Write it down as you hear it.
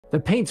The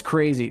paint's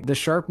crazy. The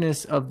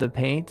sharpness of the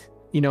paint,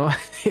 it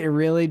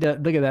really does.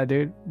 Look at that,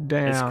 dude. It's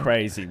Damn.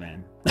 crazy,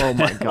 man. Oh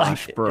my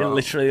gosh, Like it bro.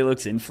 literally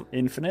looks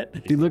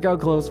infinite. Dude, look how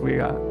close we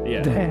got.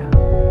 Yeah. Damn.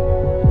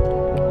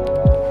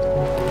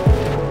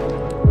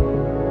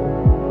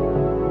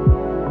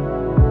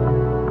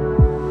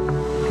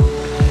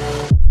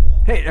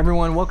 Hey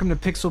everyone, welcome to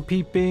Pixel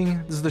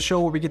Peeping. This is the show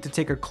where we get to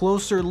take a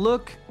closer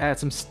look at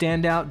some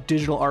standout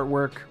digital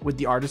artwork with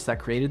the artists that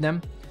created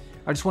them.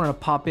 I just wanted to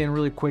pop in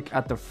really quick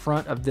at the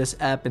front of this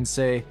app and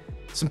say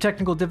some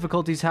technical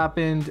difficulties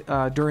happened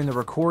during the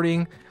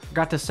recording.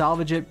 Got to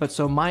salvage it, but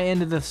so my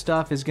end of the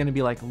stuff is going to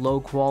be like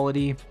low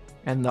quality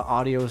and the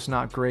audio is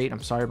not great.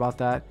 I'm sorry about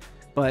that.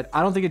 But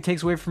I don't think it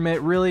takes away from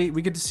it. Really,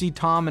 we get to see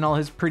Tom in all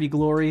his pretty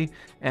glory.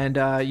 And,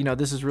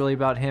 this is really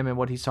about him and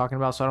what he's talking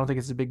about. So I don't think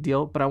it's a big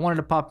deal. But I wanted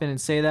to pop in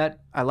and say that.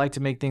 I like to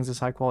make things as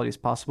high quality as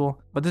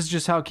possible. But this is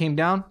just how it came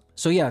down.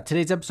 So yeah,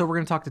 today's episode, we're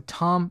going to talk to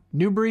Tom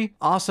Newbury.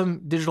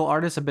 Awesome digital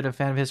artist. I've been a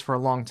fan of his for a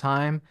long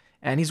time.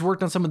 And he's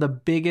worked on some of the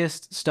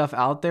biggest stuff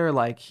out there.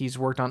 Like he's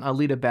worked on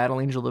Alita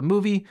Battle Angel, the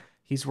movie.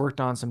 He's worked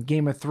on some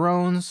Game of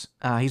Thrones.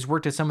 He's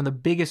worked at some of the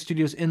biggest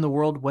studios in the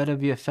world, Weta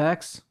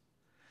VFX.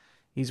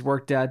 He's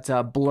worked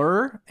at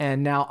Blur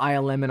and now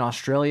ILM in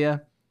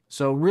Australia.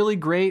 So really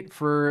great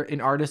for an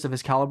artist of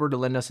his caliber to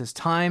lend us his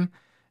time.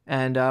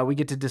 And we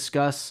get to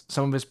discuss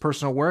some of his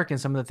personal work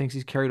and some of the things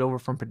he's carried over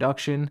from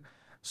production.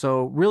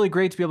 So really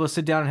great to be able to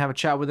sit down and have a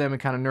chat with him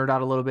and kind of nerd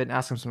out a little bit and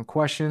ask him some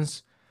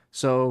questions.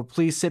 So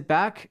please sit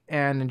back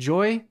and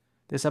enjoy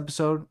this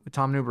episode with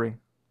Tom Newbury.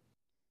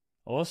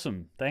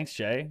 Awesome. Thanks,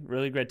 Jay.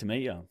 Really great to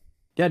meet you.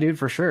 Yeah, dude,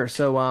 for sure.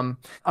 So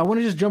I want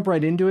to just jump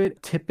right into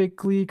it.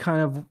 Typically,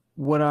 kind of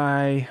what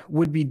I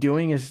would be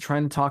doing is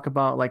trying to talk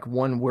about like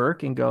one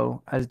work and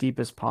go as deep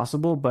as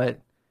possible.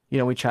 But,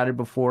 we chatted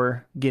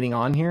before getting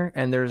on here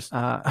and there's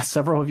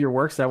several of your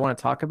works that I want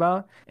to talk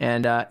about.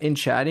 And in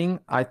chatting,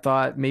 I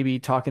thought maybe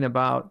talking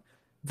about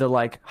the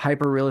like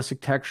hyper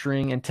realistic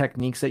texturing and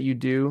techniques that you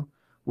do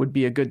would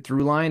be a good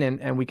through line.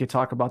 And we could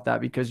talk about that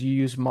because you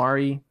use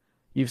Mari,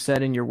 you've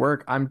said in your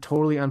work. I'm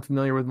totally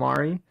unfamiliar with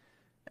Mari.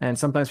 And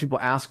sometimes people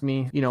ask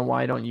me,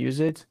 why I don't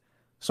use it.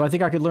 So I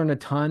think I could learn a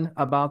ton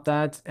about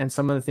that. And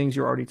some of the things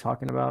you're already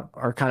talking about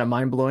are kind of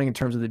mind blowing in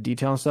terms of the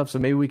detail and stuff. So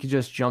maybe we could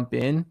just jump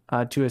in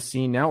to a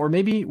scene now, or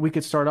maybe we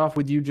could start off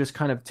with you just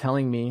kind of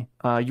telling me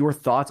your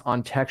thoughts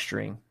on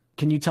texturing.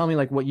 Can you tell me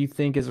like what you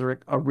think is a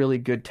really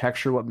good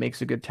texture? What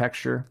makes a good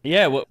texture?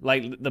 Yeah, well,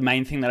 like the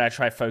main thing that I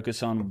try to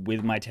focus on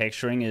with my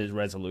texturing is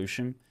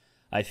resolution.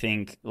 I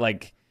think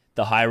like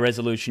the higher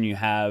resolution you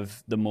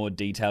have, the more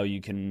detail you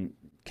can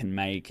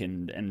make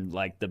and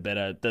like the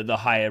better the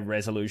higher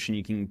resolution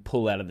you can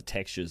pull out of the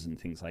textures and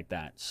things like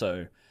that.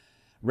 So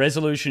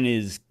resolution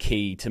is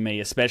key to me,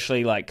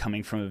 especially like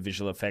coming from a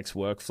visual effects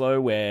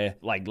workflow where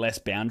like less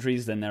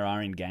boundaries than there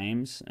are in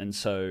games, and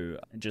so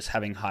just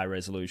having high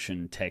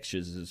resolution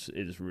textures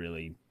is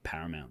really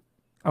paramount.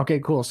 Okay,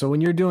 cool. So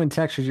when you're doing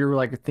textures, you're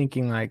like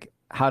thinking like,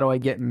 how do I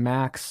get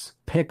max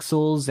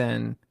pixels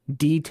and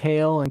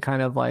detail and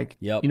kind of like,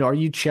 Yep. are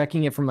you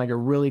checking it from like a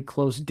really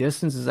close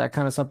distance? Is that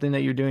kind of something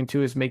that you're doing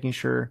too, is making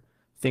sure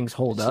things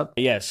hold up?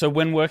 Yeah, so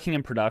when working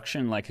in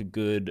production, like a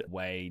good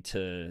way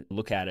to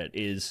look at it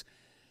is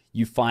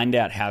you find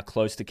out how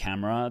close to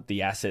camera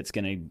the asset's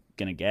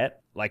gonna get.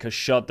 Like a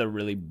shot that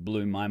really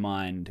blew my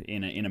mind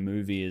in a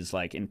movie is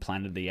like in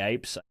Planet of the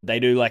Apes. They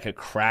do like a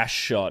crash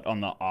shot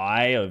on the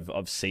eye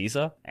of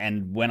Caesar.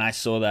 And when I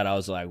saw that, I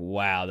was like,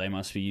 wow, they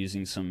must be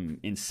using some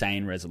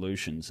insane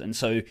resolutions. And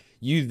so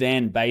you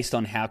then, based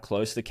on how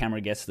close the camera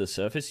gets to the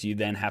surface, you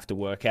then have to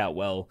work out,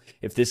 well,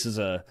 if this is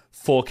a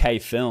 4K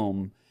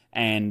film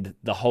and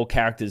the whole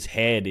character's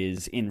head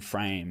is in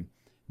frame,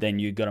 then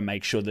you've got to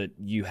make sure that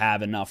you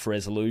have enough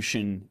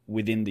resolution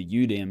within the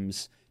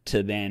UDIMs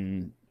to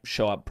then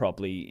show up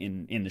properly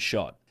in the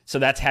shot. So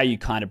that's how you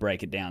kind of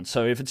break it down.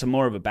 So if it's a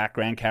more of a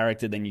background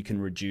character, then you can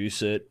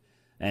reduce it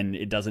and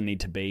it doesn't need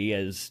to be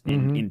as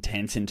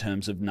intense in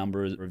terms of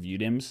number of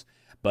UDIMs.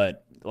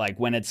 But like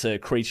when it's a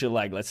creature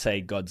like, let's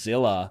say,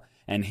 Godzilla,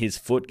 and his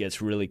foot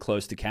gets really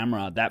close to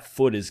camera, that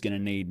foot is going to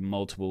need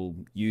multiple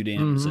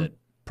UDIMs at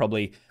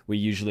probably, we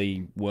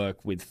usually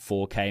work with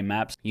 4K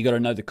maps. You got to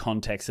know the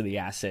context of the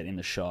asset in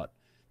the shot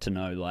to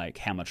know like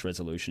how much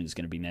resolution is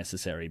going to be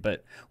necessary.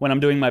 But when I'm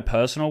doing my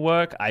personal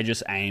work, I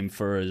just aim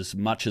for as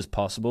much as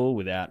possible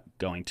without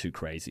going too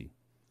crazy.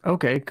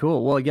 Okay,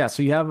 cool. Well, yeah,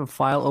 so you have a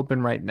file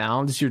open right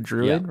now. This is your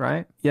Druid,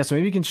 right? Yeah, so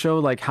maybe you can show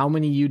like how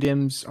many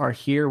UDIMs are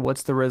here.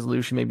 What's the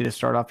resolution maybe to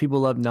start off?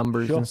 People love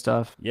numbers and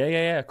stuff.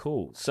 Yeah,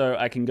 cool. So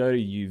I can go to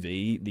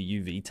UV,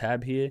 the UV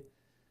tab here.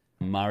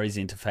 Mari's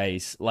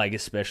interface, like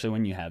especially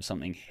when you have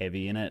something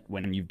heavy in it,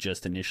 when you've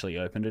just initially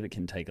opened it, it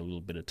can take a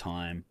little bit of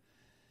time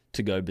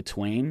to go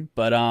between.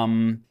 But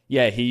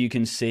yeah, here you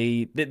can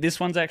see this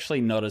one's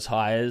actually not as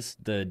high as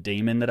the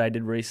demon that I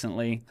did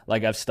recently.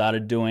 Like I've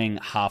started doing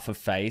half a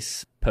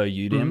face per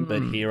UDIM,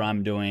 but here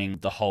I'm doing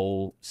the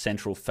whole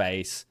central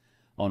face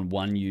on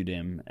one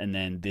UDIM, and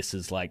then this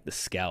is like the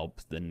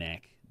scalp, the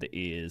neck, the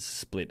ears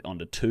split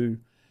onto two.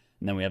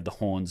 And then we have the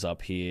horns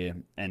up here.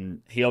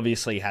 And he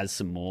obviously has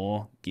some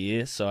more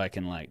gear, so I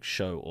can like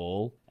show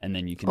all. And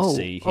then you can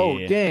see here. Oh,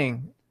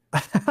 dang.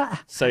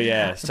 So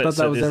yeah, I thought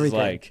that was this everything. is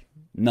like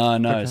no.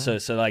 Okay.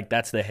 So like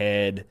that's the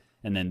head,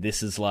 and then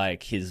this is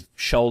like his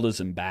shoulders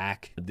and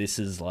back. This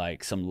is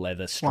like some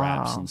leather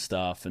straps Wow. and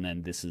stuff, and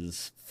then this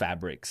is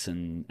fabrics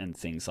and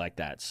things like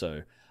that.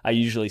 So I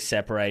usually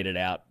separate it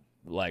out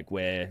like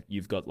where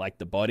you've got like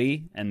the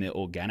body and the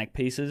organic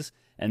pieces,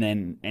 and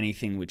then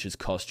anything which is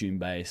costume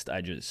based,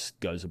 I just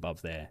goes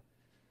above there.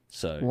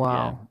 So yeah.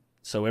 Wow.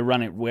 So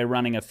we're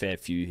running a fair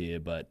few here,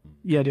 but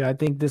Yeah, dude, I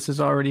think this is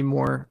already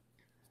more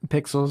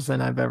pixels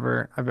than I've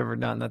ever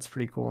done. That's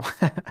pretty cool.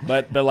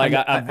 but like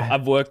I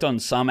I've worked on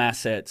some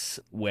assets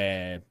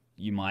where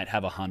you might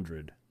have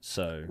 100.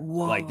 So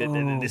like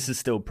whoa, this is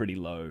still pretty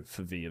low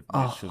for for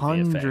VFX.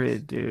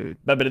 100, dude.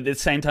 But at the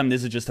same time,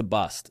 this is just a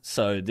bust.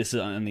 So this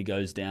only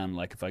goes down.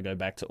 Like if I go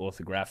back to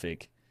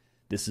orthographic,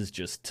 this is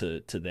just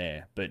to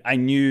there. But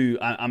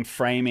I'm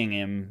framing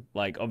him.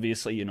 Like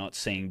obviously you're not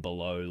seeing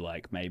below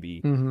like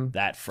maybe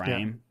that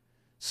frame. Yeah.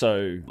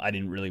 So I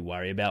didn't really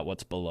worry about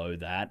what's below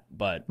that.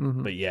 But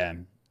yeah,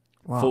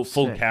 Wow,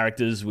 full sick.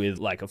 characters with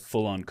like a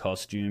full on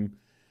costume.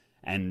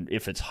 And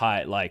if it's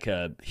high, like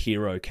a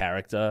hero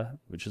character,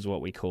 which is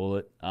what we call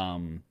it,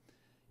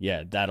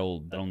 yeah,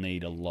 that'll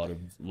need a lot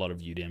of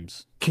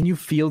UDIMs. Can you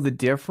feel the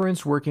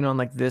difference working on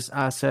like this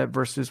asset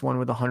versus one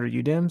with 100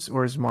 UDIMs,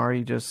 or is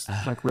Mari just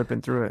like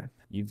ripping through it?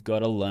 You've got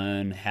to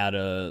learn how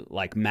to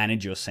like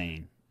manage your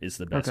scene is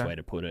the best Okay. way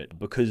to put it,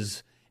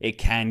 because it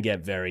can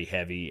get very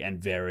heavy and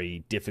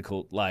very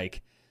difficult.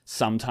 Like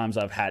sometimes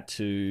I've had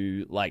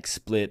to like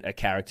split a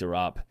character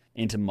up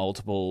into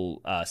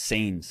multiple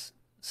scenes.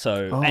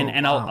 So Oh,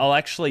 and wow. I'll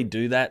actually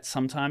do that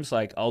sometimes.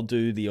 Like I'll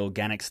do the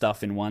organic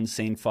stuff in one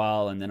scene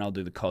file, and then I'll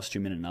do the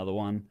costume in another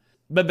one.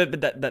 But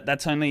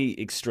that's only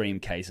extreme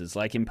cases.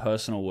 Like in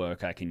personal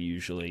work, I can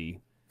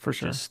usually For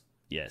sure. just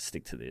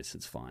stick to this.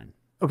 It's fine.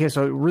 Okay,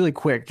 so really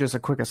quick, just a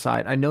quick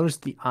aside. I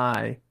noticed the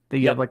eye that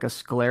you Yep. have like a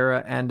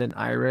sclera and an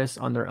iris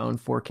on their own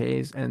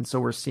 4Ks, and so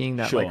we're seeing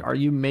that. Like, Sure. are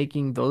you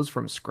making those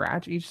from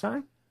scratch each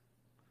time,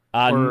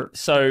 or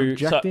So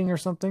projecting or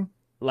something?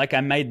 like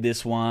I made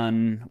this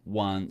one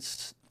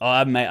once. Oh,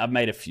 I've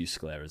made a few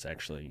scleras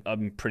actually.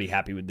 I'm pretty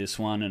happy with this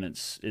one, and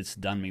it's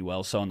done me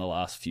well. So on the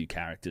last few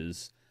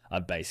characters,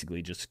 I've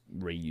basically just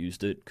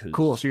reused it.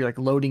 Cool. So you're like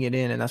loading it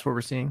in, and that's what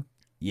we're seeing.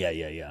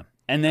 Yeah.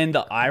 And then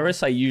the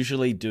iris, I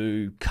usually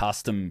do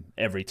custom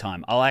every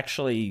time. I'll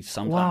actually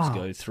sometimes Wow.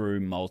 go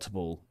through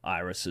multiple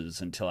irises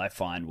until I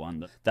find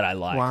one that I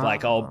like. Wow.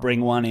 Like I'll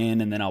bring one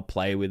in and then I'll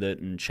play with it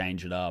and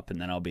change it up,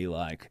 and then I'll be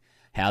like,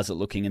 how's it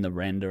looking in the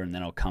render? And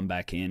then I'll come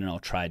back in and I'll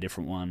try a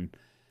different one.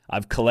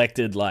 I've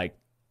collected like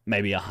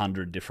maybe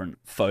 100 different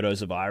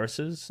photos of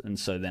irises, and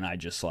so then I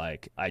just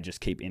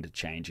keep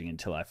interchanging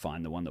until I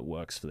find the one that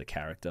works for the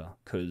character,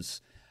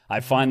 because I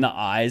find the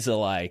eyes are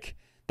like,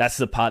 that's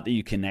the part that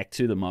you connect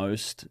to the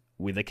most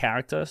with a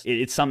character.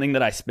 It's something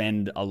that I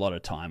spend a lot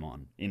of time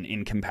on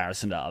in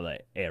comparison to other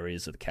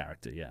areas of the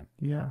character. Yeah.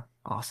 Yeah.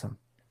 Awesome.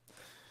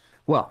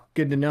 Well,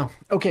 good to know.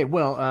 Okay.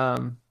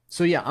 Well,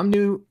 so yeah, I'm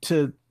new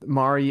to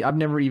Mari. I've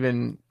never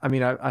even, I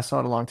mean, I saw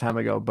it a long time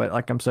ago, but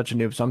like I'm such a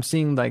noob. So I'm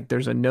seeing like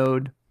there's a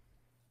node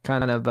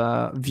kind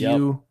of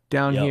view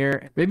down Yep.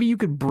 here. Maybe you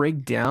could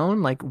break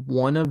down like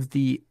one of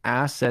the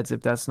assets,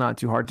 if that's not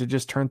too hard, to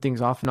just turn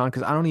things off and on.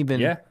 Cause I don't even,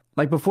 Yeah.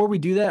 like before we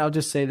do that, I'll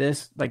just say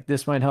this, like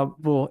this might help.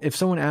 Well, if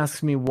someone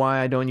asks me why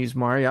I don't use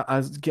Mari,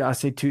 I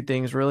say two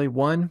things really.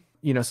 One,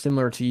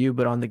 similar to you,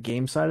 but on the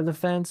game side of the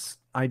fence,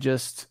 I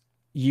just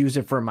use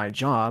it for my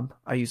job.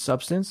 I use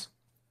Substance.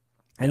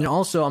 And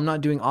also, I'm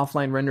not doing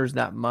offline renders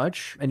that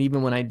much. And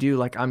even when I do,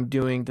 like I'm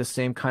doing the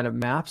same kind of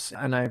maps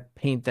and I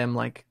paint them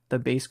like the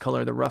base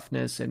color, the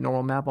roughness and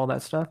normal map, all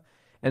that stuff.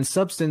 And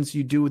Substance,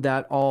 you do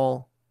that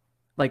all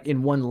like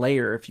in one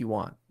layer if you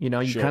want. You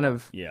Sure. kind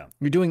of, Yeah.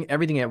 you're doing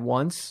everything at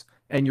once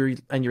and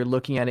you're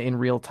looking at it in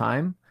real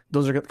time.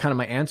 Those are kind of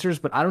my answers,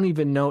 but I don't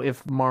even know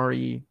if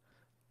Mari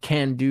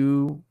can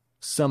do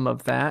some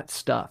of that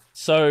stuff.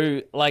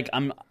 So like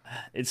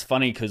it's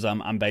funny because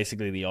I'm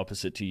basically the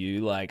opposite to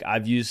you. Like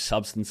I've used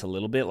Substance a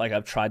little bit. Like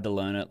I've tried to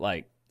learn it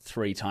like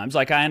 3 times.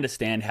 Like I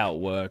understand how it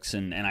works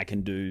and I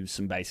can do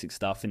some basic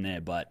stuff in there.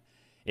 But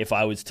if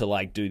I was to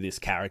like do this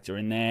character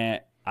in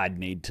there,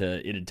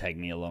 it'd take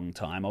me a long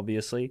time,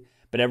 obviously.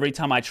 But every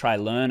time I try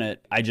learn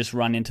it, I just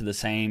run into the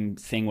same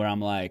thing where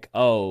I'm like,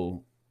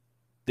 oh,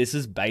 this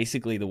is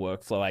basically the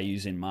workflow I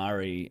use in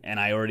Mari, and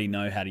I already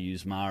know how to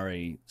use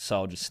Mari, so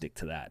I'll just stick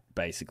to that,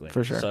 basically.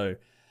 For sure. So,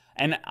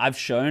 and I've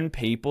shown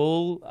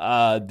people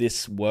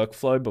this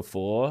workflow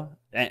before,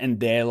 and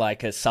they're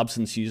like a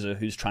Substance user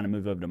who's trying to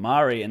move over to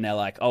Mari, and they're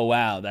like, oh,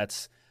 wow,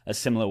 that's a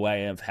similar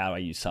way of how I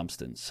use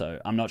Substance. So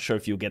I'm not sure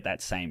if you'll get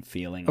that same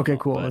feeling. Okay, or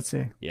not, cool. but Let's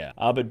see. yeah.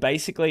 But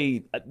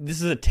basically,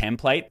 this is a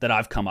template that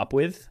I've come up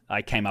with.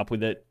 I came up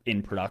with it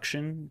in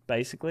production,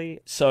 basically.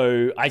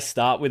 So I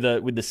start with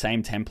the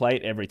same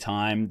template every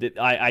time.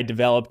 I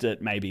developed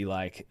it maybe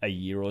like a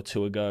year or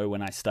two ago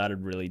when I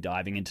started really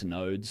diving into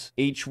nodes.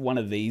 Each one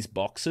of these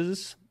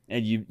boxes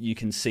and you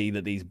can see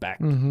that these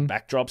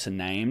backdrops are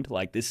named.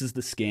 Like this is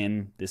the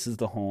skin, this is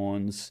the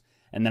horns,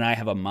 and then I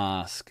have a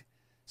mask.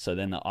 So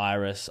then the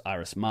iris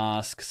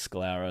mask,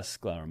 sclera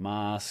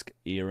mask,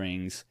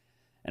 earrings,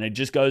 and it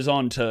just goes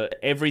on to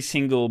every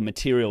single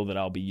material that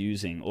I'll be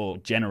using or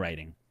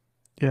generating.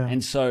 Yeah.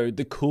 And so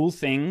the cool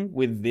thing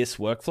with this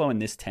workflow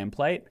and this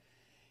template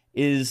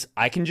is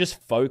I can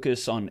just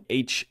focus on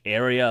each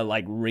area,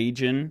 like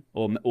region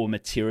or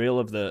material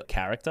of the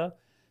character.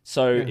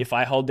 So if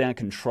I hold down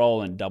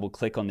control and double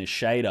click on this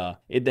shader,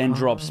 it then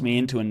drops me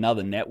into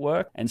another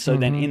network. And so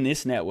then in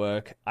this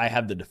network, I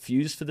have the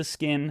diffuse for the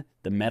skin,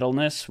 the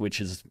metalness, which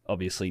is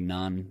obviously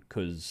none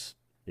because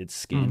it's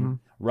skin,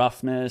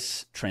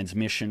 roughness,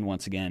 transmission,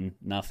 once again,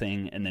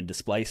 nothing, and then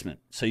displacement.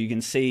 So you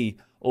can see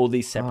all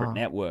these separate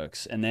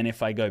networks. And then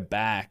if I go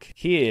back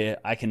here,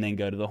 I can then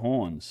go to the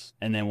horns.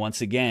 And then once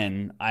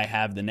again, I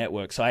have the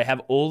network. So I have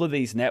all of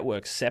these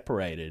networks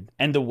separated.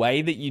 And the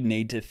way that you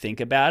need to think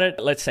about it,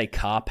 let's say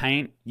car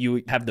paint,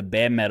 you have the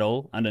bare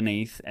metal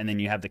underneath, and then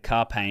you have the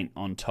car paint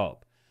on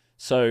top.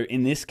 So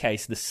in this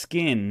case, the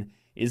skin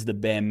is the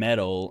bare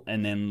metal.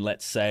 And then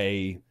let's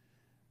say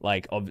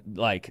like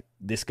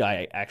this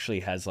guy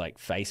actually has like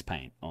face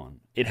paint on.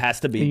 It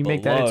has to be you below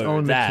make that its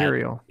own that.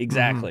 material.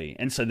 Exactly.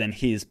 And so then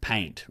here's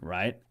paint,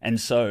 right? And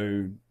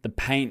so the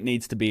paint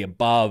needs to be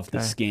above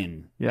the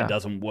skin. Yeah. It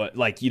doesn't work.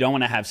 Like you don't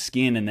want to have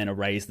skin and then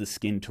erase the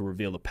skin to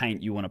reveal the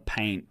paint. You want to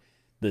paint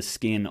the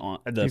skin on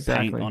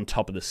paint on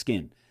top of the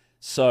skin.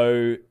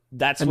 So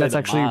that's where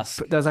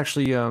that's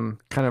actually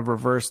kind of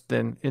reversed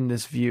then in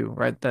this view,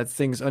 right? That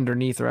things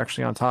underneath are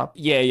actually on top.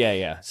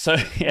 Yeah. So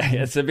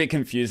it's a bit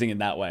confusing in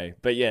that way.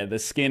 But yeah, the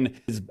skin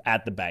is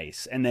at the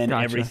base, and then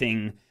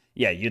everything.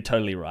 Yeah, you're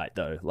totally right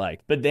though.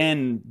 But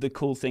then the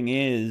cool thing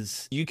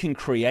is you can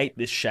create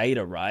this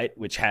shader, right?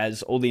 Which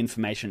has all the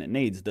information it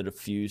needs, the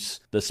diffuse,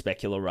 the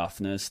specular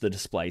roughness, the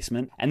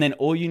displacement. And then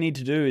all you need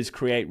to do is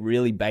create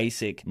really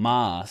basic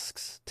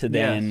masks to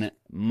then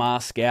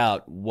mask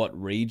out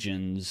what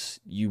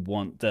regions you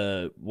want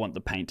the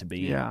paint to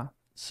be in.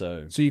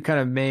 So you kind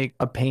of make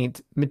a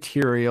paint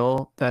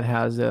material that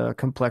has a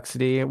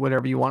complexity,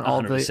 whatever you want, 100%.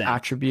 All the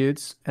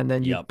attributes, and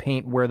then you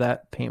paint where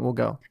that paint will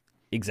go.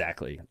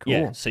 Exactly. Cool.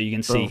 Yeah. So you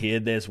can see here,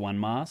 there's one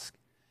mask.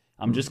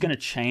 I'm just going to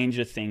change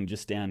a thing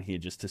just down here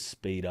just to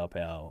speed up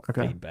our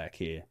feedback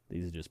here.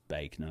 These are just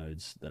bake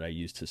nodes that I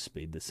use to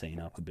speed the scene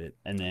up a bit.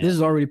 And then this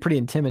is already pretty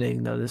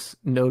intimidating though, this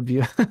node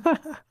view.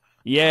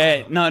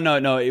 Yeah.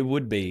 No, it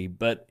would be.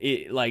 But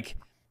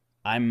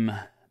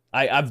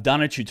I've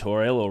done a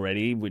tutorial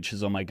already, which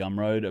is on my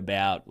Gumroad,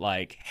 about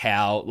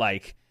how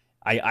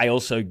I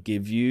also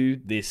give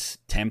you this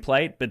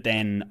template, but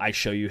then I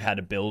show you how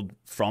to build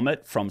from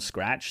it from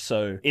scratch.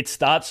 So it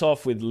starts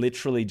off with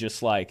literally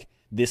just like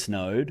this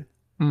node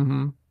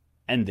and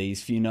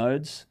these few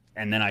nodes.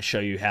 And then I show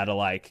you how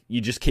to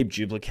you just keep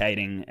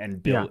duplicating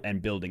and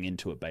building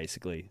into it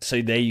basically.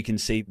 So there you can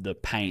see the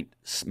paint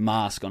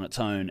mask on its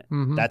own.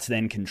 That's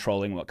then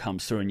controlling what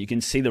comes through, and you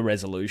can see the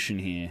resolution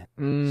here.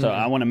 So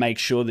I want to make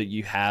sure that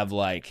you have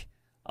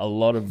a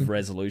lot of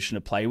resolution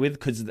to play with,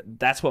 because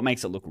that's what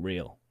makes it look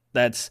real.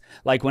 That's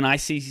when I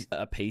see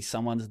a piece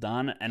someone's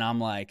done and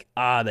I'm like,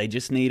 they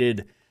just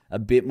needed a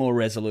bit more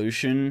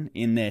resolution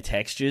in their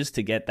textures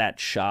to get that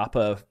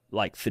sharper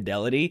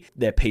fidelity,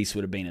 their piece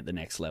would have been at the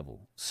next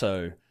level.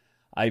 So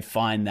I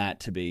find that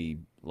to be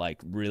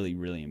really,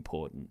 really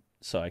important.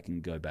 So I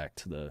can go back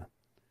to the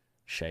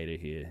shader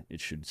here. It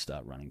should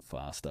start running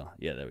faster.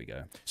 Yeah, there we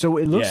go. So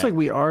it looks like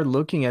we are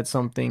looking at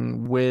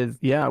something with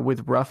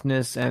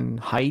roughness and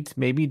height,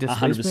 maybe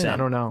displacement. 100%. I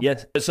don't know.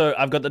 Yes. So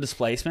I've got the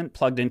displacement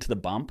plugged into the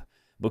bump,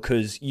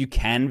 because you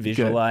can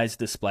visualize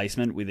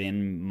displacement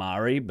within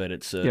Mari, but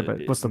it's a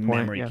what's the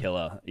memory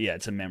killer. Yeah,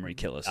 it's a memory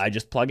killer. I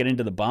just plug it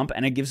into the bump,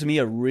 and it gives me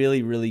a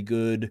really, really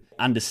good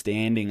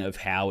understanding of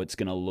how it's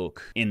going to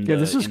look in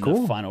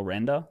the final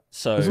render.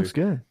 So this looks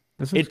good.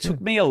 It took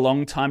me a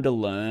long time to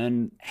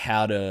learn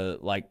how to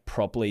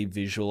properly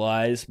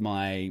visualize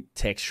my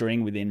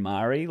texturing within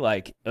Mari.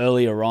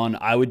 Earlier on,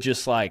 I would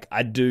just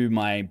I'd do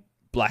my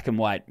black and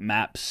white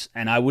maps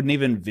and I wouldn't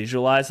even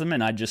visualize them,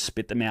 and I'd just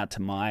spit them out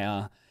to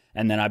Maya,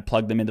 and then I'd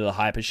plug them into the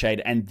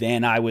hypershade, and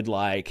then I would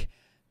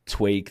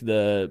tweak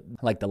the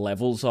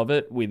levels of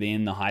it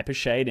within the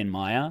hypershade in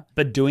Maya.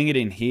 But doing it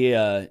in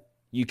here,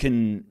 you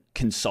can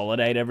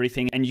consolidate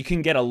everything and you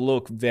can get a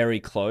look very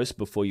close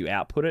before you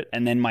output it.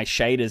 And then my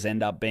shaders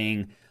end up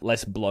being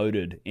less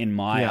bloated in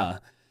Maya. Yeah.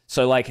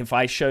 So if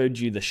I showed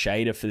you the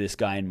shader for this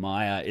guy in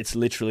Maya, it's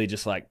literally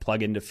just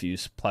plug in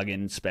diffuse, plug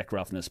in spec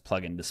roughness,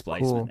 plug in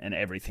displacement, and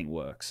everything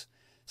works.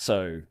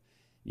 So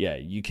yeah,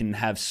 you can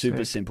have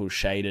super simple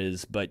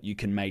shaders, but you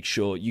can make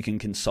sure you can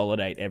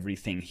consolidate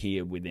everything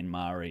here within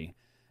Mari.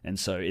 And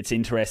so it's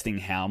interesting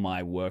how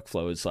my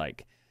workflow is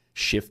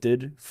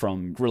shifted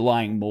from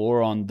relying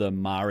more on the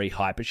Mari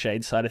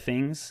hypershade side of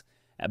things,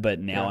 but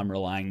now I'm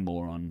relying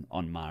more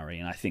on Mari,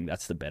 and I think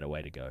that's the better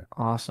way to go.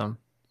 Awesome.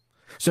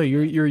 So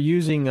you're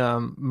using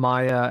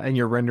Maya, and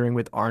you're rendering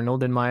with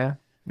Arnold in Maya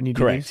when you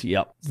do Correct. These?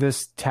 Yep.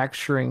 This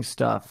texturing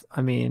stuff.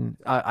 I mean,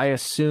 I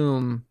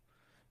assume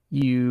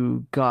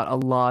you got a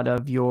lot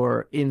of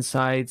your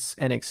insights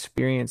and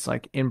experience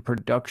like in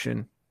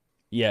production.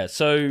 Yeah,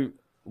 so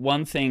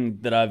one thing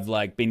that I've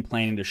like been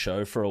planning to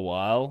show for a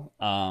while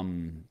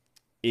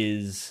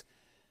is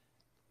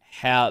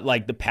how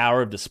like the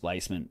power of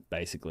displacement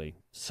basically.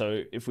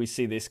 So if we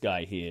see this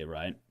guy here,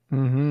 right?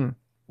 Mm-hmm.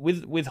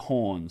 With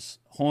horns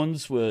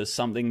were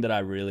something that I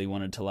really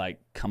wanted to like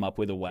come up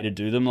with a way to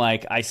do them.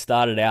 Like I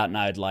started out and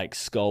I'd like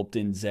sculpt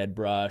in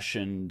ZBrush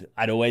and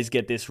I'd always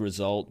get this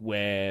result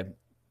where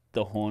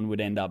the horn would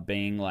end up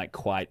being like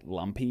quite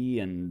lumpy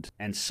and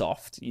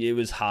soft. It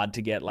was hard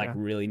to get like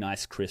really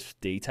nice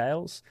crisp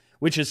details,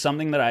 which is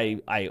something that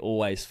I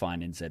always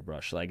find in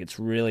ZBrush. Like it's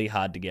really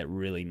hard to get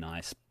really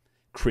nice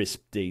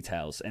crisp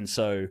details. And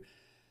so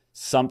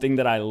something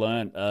that I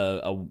learned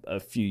a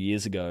few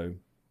years ago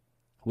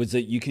was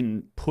that you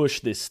can push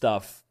this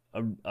stuff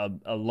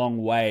a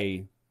long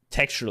way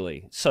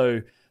texturally.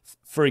 So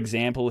for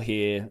example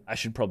here, I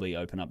should probably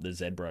open up the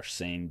ZBrush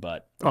scene,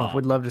 but...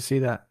 would love to see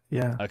that.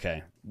 Yeah.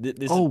 Okay.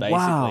 This is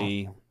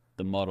basically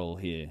the model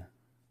here.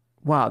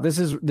 Wow, this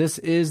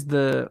is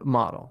the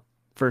model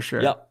for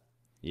sure. Yep.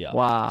 Yeah.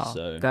 Wow,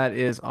 So that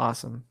is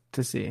awesome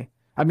to see.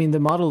 I mean, the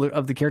model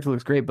of the character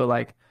looks great, but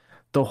like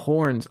the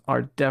horns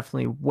are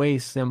definitely way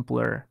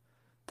simpler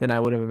than I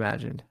would have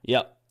imagined.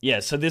 yep. Yeah,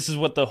 so this is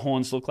what the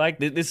horns look like.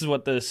 This is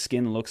what the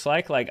skin looks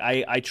like. Like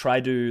I try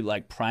to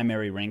like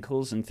primary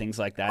wrinkles and things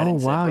like that. Oh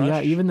in wow,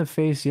 ZBrush. even the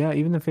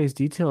face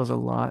detail is a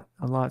lot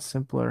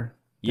simpler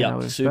than I Yeah,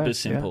 would super expect.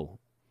 simple.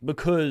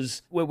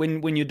 Because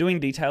when you're doing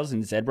details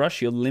in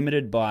ZBrush, you're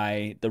limited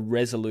by the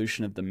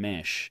resolution of the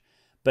mesh.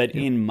 But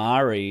in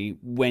Mari,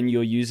 when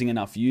you're using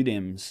enough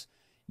UDIMs,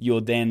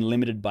 you're then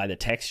limited by the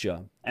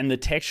texture. And the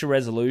texture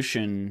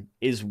resolution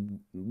is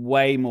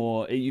way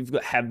more,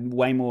 have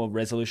way more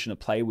resolution to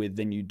play with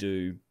than you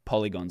do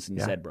polygons in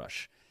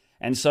ZBrush.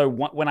 And so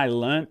when I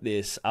learned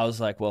this, I was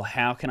like, well,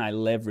 how can I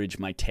leverage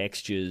my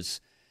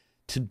textures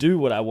to do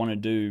what I want to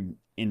do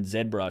in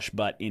ZBrush,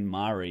 but in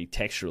Mari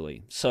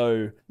texturally?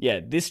 So yeah,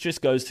 this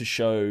just goes to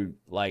show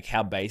like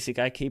how basic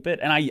I keep it.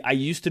 And I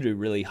used to do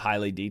really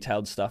highly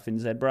detailed stuff in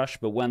ZBrush,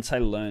 but once I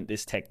learned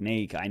this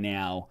technique, I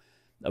now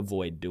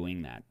avoid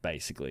doing that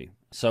basically.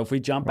 So if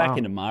we jump back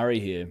into Mari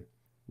here,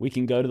 we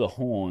can go to the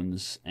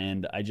horns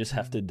and I just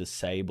have to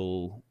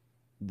disable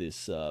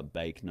this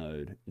bake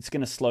node. It's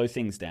going to slow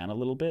things down a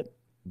little bit,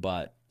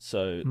 but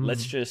so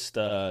let's just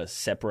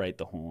separate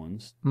the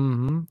horns.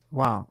 Mm-hmm.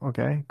 Wow.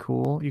 Okay.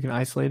 Cool. You can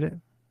isolate it.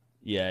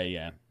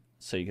 Yeah.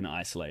 So you can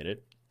isolate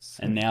it.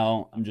 And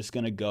now I'm just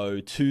going to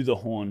go to the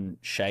horn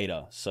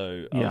shader.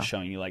 So I was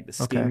showing you like the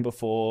skin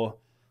before,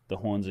 the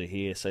horns are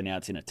here. So now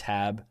it's in a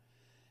tab.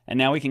 And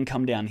now we can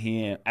come down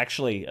here.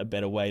 Actually, a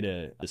better way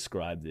to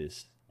describe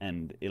this,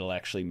 and it'll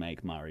actually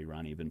make Mari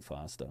run even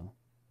faster,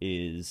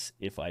 is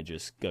if I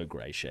just go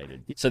gray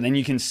shaded. So then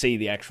you can see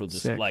the actual,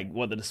 like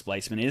what the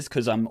displacement is,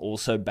 because I'm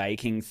also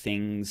baking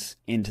things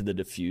into the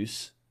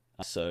diffuse.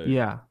 So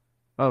yeah.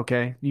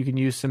 Okay. You can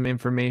use some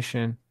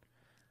information.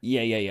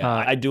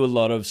 Yeah. I do a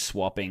lot of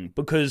swapping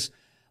because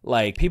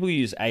like people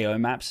use AO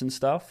maps and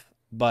stuff,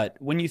 but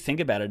when you think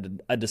about it,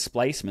 a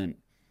displacement,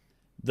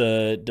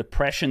 the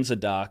depressions are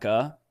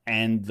darker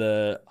and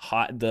the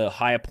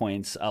higher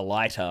points are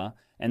lighter.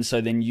 And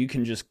so then you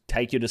can just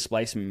take your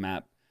displacement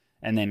map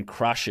and then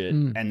crush it.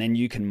 And then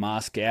you can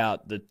mask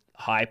out the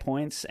high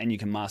points and you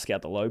can mask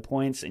out the low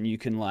points and you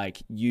can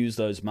like use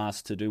those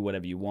masks to do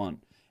whatever you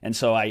want. And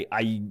so I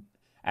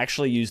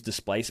actually use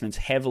displacements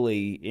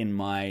heavily in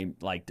my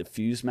like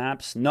diffuse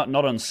maps, not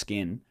on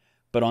skin,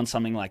 but on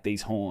something like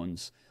these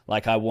horns.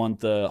 Like I want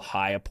the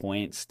higher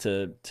points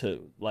to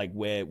like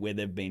where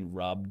they've been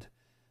rubbed.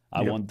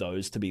 I want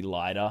those to be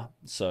lighter.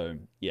 So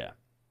yeah,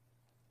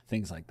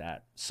 things like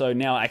that. So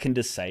now I can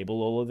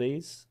disable all of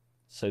these.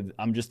 So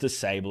I'm just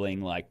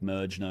disabling like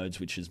merge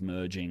nodes, which is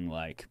merging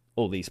like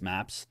all these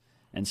maps.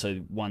 And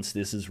so once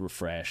this is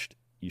refreshed,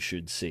 you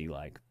should see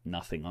like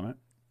nothing on it.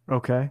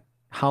 Okay.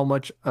 How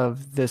much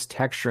of this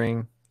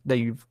texturing that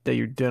you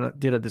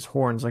did at this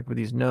horns, like with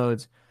these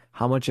nodes,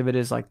 how much of it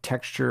is like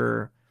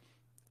texture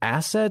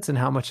assets and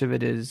how much of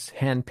it is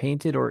hand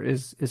painted, or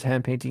is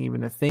hand painting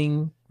even a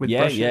thing with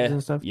brushes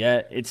and stuff?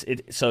 Yeah,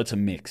 so it's a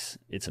mix.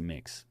 It's a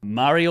mix.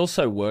 Mari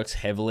also works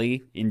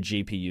heavily in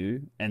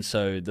GPU, and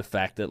so the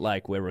fact that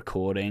like we're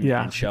recording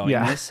and showing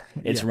this,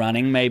 it's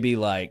running maybe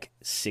like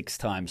 6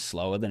 times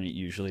slower than it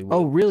usually would.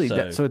 Oh, really?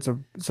 So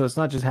it's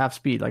not just half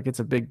speed, like it's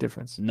a big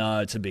difference. No,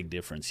 it's a big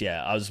difference.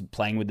 Yeah, I was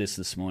playing with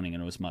this morning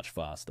and it was much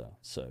faster.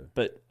 So,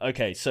 but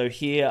okay, so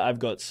here I've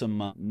got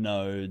some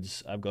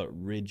nodes. I've got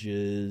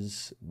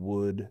ridges,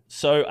 wood.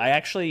 So I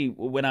actually,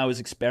 when I was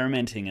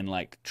experimenting and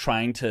like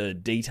trying to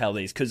detail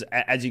these, because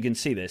as you can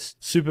see, this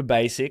super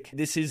basic.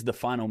 This is the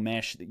final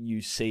mesh that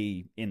you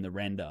see in the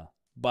render,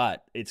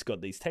 but it's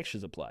got these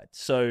textures applied.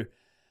 So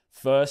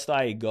first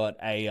I got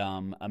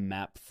a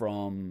map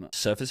from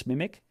Surface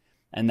Mimic,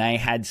 and they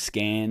had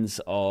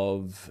scans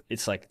of,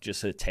 it's like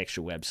just a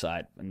texture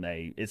website, and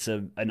it's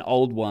an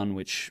old one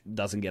which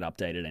doesn't get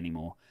updated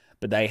anymore,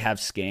 but they have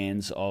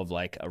scans of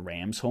like a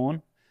ram's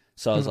horn.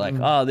 So I was like,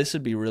 oh, this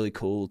would be really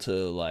cool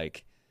to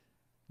like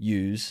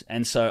use.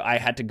 And so I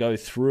had to go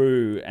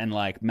through and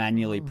like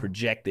manually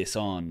project this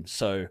on.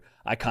 So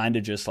I kind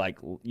of just like,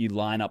 you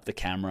line up the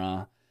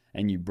camera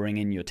and you bring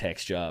in your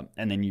texture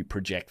and then you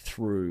project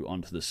through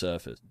onto the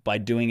surface. By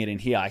doing it in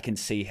here, I can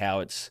see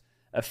how it's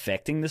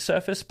affecting the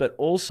surface, but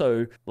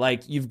also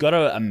like you've got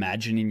to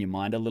imagine in your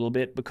mind a little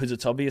bit, because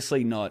it's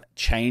obviously not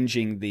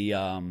changing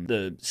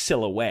the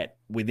silhouette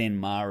within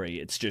Mari.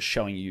 It's just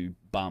showing you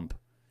bump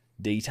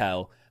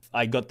detail.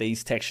 I got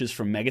these textures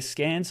from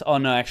Megascans. Oh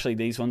no, actually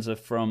these ones are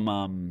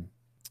from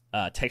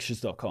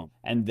textures.com,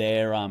 and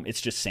they're it's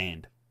just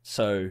sand.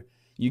 So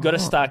you got to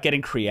start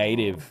getting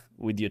creative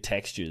with your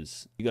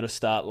textures. You got to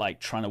start like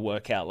trying to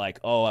work out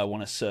like, oh, I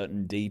want a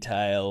certain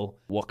detail.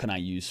 What can I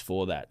use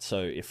for that?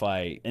 So if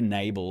I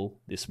enable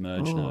this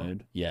merge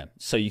node,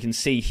 so you can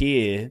see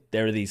here,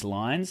 there are these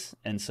lines.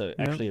 And so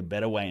actually a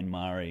better way in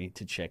Mari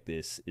to check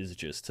this is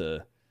just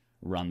to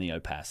run the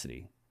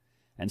opacity.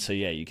 And so,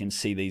 you can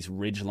see these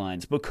ridge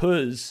lines,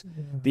 because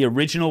the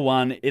original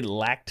one, it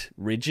lacked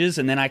ridges.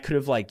 And then I could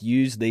have like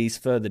used these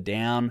further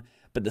down,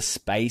 but the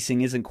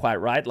spacing isn't quite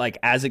right. Like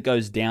as it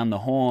goes down the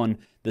horn,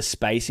 the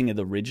spacing of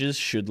the ridges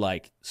should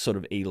like sort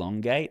of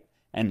elongate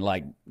and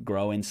like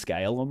grow in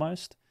scale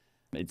almost.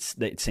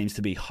 It seems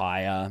to be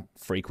higher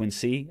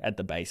frequency at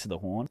the base of the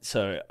horn.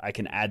 So I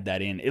can add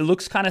that in. It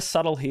looks kind of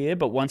subtle here,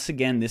 but once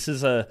again, this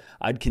is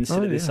I'd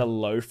consider this a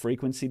low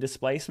frequency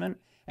displacement.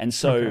 And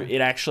so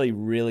it actually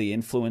really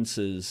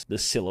influences the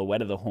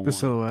silhouette of the horn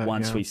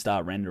once we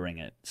start rendering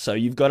it. So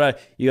you got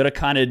to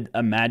kind of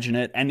imagine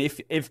it. And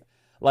if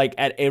like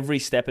at every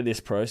step of this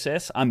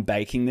process, I'm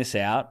baking this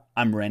out,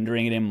 I'm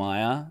rendering it in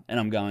Maya, and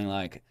I'm going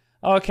like,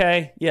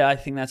 okay, yeah, I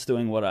think that's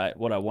doing what I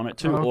want it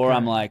to. Or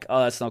I'm like,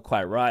 oh, that's not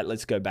quite right.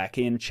 Let's go back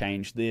in,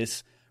 change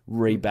this,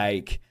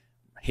 rebake,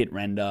 hit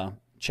render,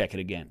 check it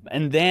again.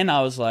 And then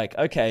I was like,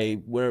 okay,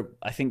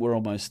 I think we're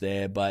almost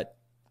there, but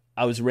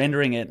I was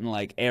rendering it and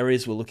like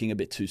areas were looking a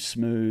bit too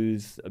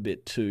smooth, a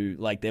bit too,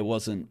 like there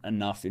wasn't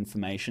enough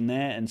information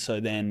there. And so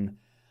then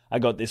I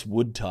got this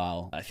wood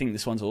tile. I think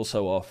this one's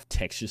also off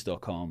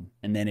textures.com.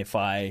 And then if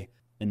I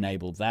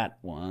enable that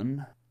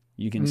one,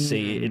 you can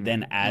see it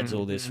then adds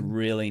all this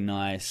really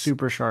nice,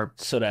 super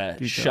sharp, sort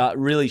of sharp,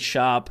 really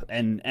sharp,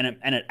 and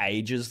it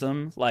ages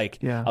them.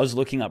 Like I was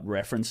looking up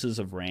references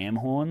of ram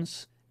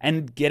horns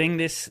and getting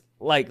this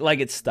like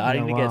it's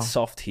starting to get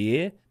soft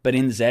here. But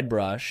in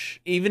ZBrush,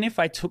 even if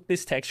I took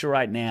this texture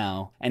right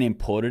now and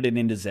imported it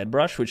into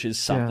ZBrush, which is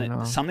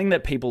something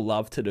that people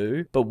love to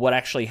do, but what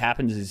actually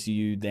happens is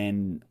you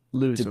then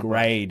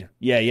degrade.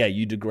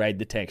 You degrade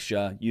the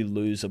texture. You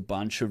lose a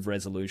bunch of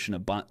resolution,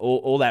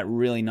 all that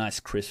really nice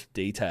crisp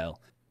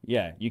detail.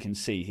 Yeah, you can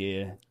see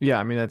here.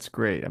 Yeah, I mean, that's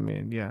great. I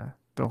mean,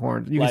 the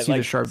horn. You can see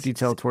the sharp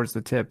detail towards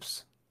the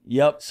tips.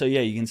 Yep. So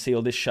you can see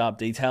all this sharp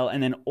detail,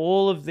 and then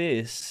all of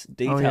this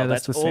detail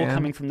that's all sand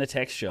coming from the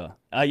texture.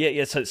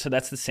 So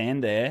that's the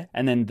sand there,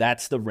 and then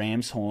that's the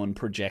ram's horn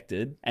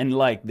projected, and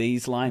like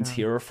these lines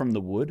here are from the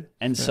wood.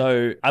 And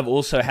so I've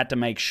also had to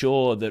make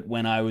sure that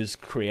when I was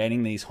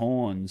creating these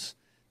horns,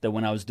 that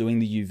when I was doing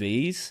the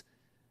UVs,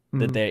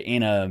 that they're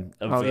in a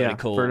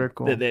vertical.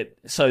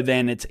 So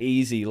then it's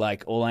easy.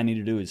 Like all I need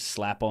to do is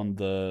slap on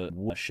the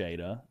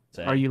shader.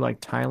 Are you like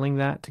tiling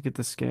that to get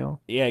the scale?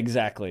 Yeah,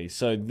 exactly.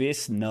 So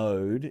this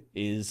node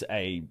is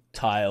a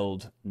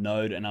tiled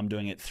node, and I'm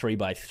doing it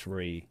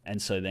 3x3. And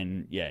so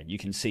then, you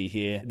can see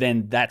here,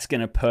 then that's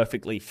going to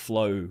perfectly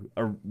flow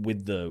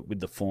with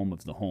the form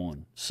of the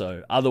horn.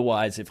 So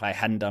otherwise, if I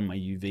hadn't done my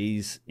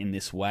UVs in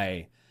this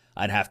way,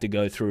 I'd have to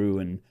go through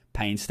and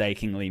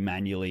painstakingly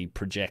manually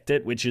project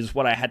it, which is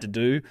what I had to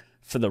do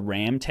for the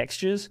ram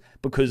textures,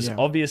 because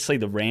obviously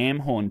the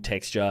ram horn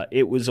texture,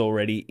 it was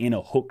already in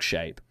a hook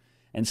shape.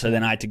 And so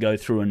then I had to go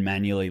through and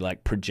manually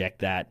like project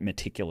that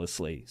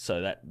meticulously.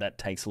 So that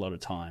takes a lot of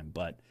time.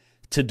 But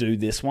to do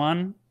this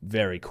one,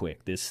 very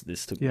quick. This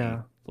took me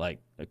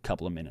like a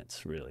couple of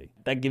minutes, really.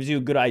 That gives you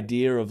a good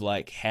idea of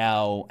like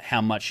how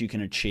much you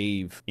can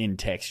achieve in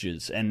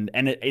textures. And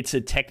it's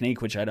a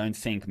technique which I don't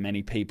think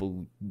many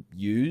people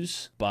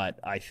use, but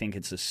I think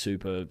it's a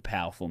super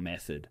powerful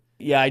method.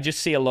 Yeah, I just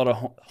see a lot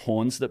of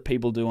horns that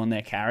people do on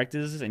their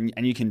characters, and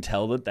you can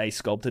tell that they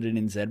sculpted it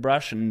in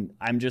ZBrush, and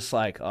I'm just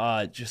like,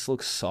 it just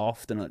looks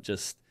soft, and it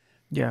just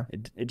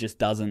it just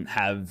doesn't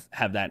have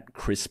that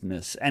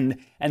crispness. And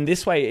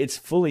this way, it's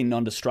fully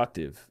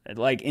non-destructive.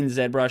 Like in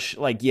ZBrush,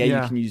 like you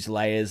can use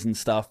layers and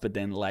stuff, but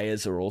then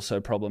layers are also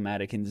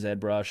problematic in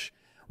ZBrush.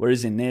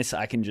 Whereas in this,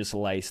 I can just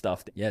lay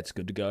stuff. It's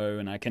good to go,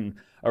 and I can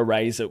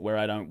erase it where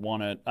I don't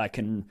want it. I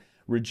can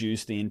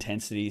reduce the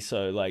intensity,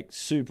 so like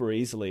super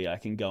easily I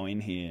can go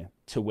in here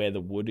to where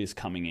the wood is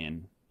coming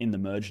in the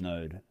merge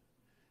node,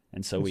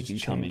 and so we can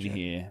come in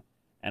here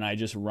and I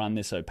just run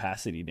this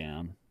opacity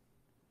down,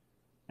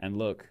 and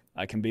look,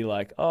 I can be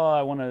like, oh,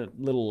 I want a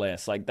little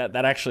less. Like that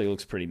actually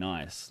looks pretty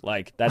nice.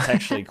 Like that's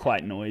actually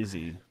quite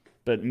noisy,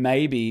 but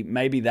maybe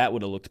that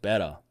would have looked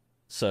better.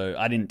 So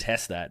I didn't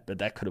test that, but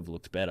that could have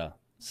looked better.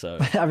 So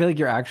I feel like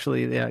you're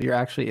actually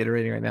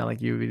iterating right now,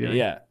 like you would be doing.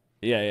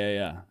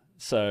 Yeah.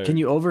 So Can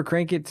you over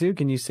crank it too?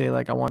 Can you say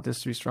like, I want this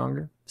to be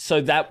stronger?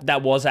 so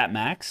that was at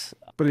max.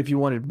 But if you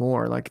wanted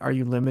more, like, are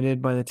you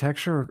limited by the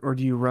texture or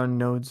do you run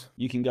nodes?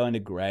 You can go into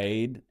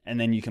grade and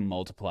then you can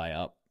multiply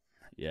up.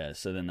 Yeah,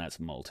 so then that's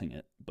molting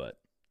it. But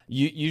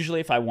usually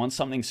if I want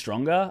something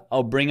stronger,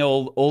 I'll bring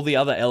all the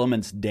other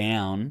elements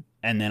down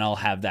and then I'll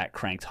have that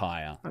cranked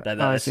higher. I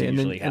That's see.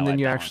 usually how And then I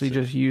you balance actually it.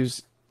 just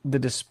use the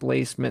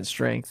displacement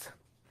strength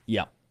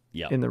Yeah,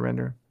 yeah, in the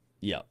render.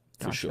 yeah,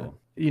 for Gotcha.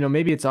 sure.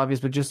 Maybe it's obvious,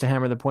 but just to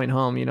hammer the point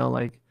home,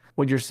 like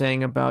what you're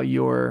saying about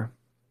your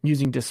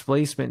using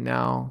displacement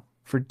now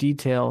for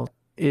detail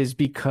is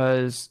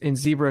because in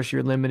ZBrush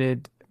you're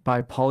limited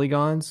by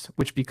polygons,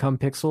 which become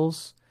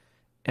pixels,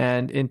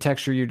 and in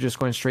texture you're just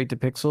going straight to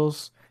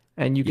pixels,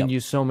 and you can Yep.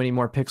 use so many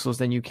more pixels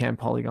than you can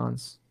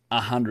polygons.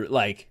 100,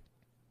 like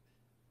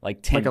 10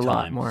 Like a times.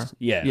 lot more.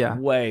 Yeah, Yeah.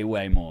 way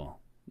more.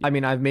 I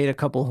mean, I've made a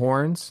couple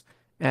horns,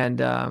 and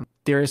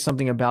there is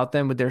something about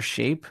them with their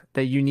shape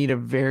that you need a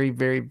very,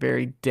 very,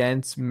 very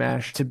dense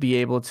mesh to be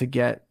able to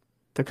get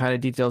the kind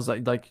of details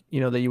that that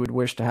you would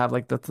wish to have,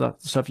 like the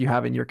stuff you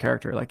have in your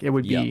character. Like it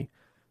would Yeah. be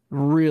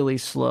really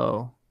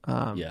slow.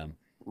 Yeah.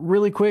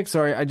 Really quick.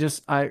 Sorry, I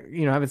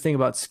have a thing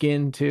about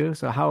skin too.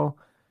 So how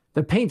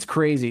the paint's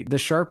crazy. The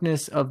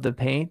sharpness of the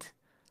paint,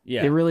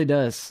 Yeah. it really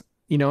does.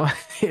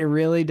 It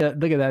really does.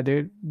 Look at that,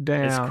 dude.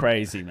 Damn. It's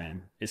crazy,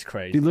 man. It's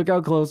crazy. Dude, look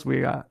how close we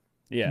got.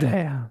 Yeah.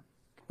 Damn.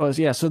 Oh,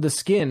 yeah. So the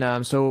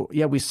skin. So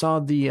yeah, we saw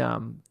the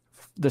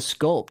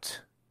sculpt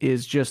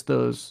is just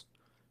those,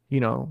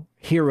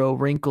 hero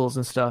wrinkles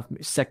and stuff,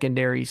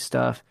 secondary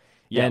stuff,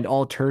 Yeah. and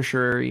all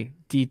tertiary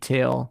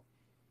detail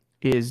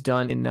is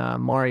done in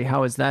Mari.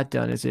 How is that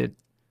done? Is it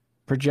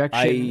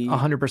projection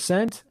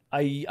 100%? I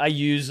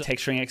use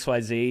texturing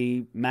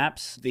XYZ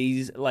maps.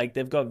 These, like,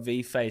 they've got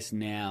V-Face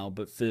now,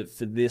 but for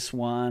this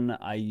one,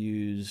 I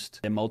used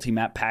a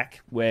multi-map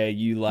pack where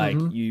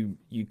you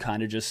you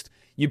kind of just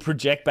you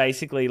project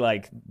basically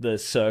like the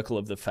circle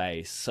of the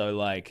face. So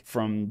like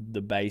from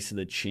the base of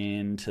the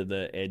chin to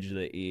the edge of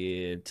the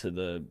ear to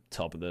the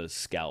top of the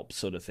scalp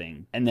sort of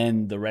thing. And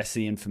then the rest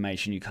of the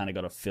information you kind of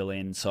got to fill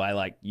in. So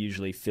I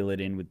usually fill it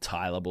in with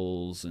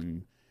tilables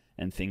and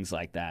things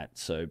like that.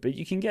 So, but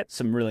you can get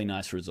some really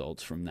nice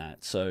results from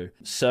that. So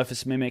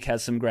Surface Mimic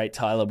has some great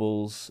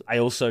tilables. I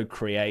also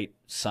create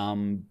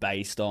some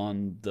based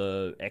on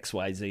the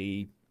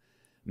XYZ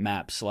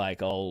maps.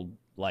 Like I'll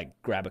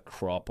grab a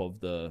crop of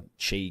the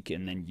cheek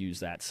and then use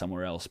that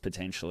somewhere else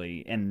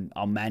potentially. And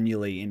I'll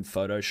manually in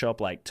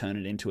Photoshop, turn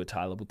it into a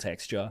tileable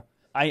texture.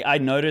 I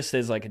notice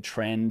there's a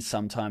trend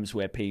sometimes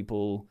where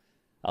people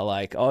are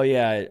like, oh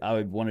yeah, I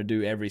would want to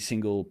do every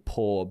single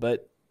pore,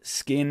 but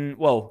skin,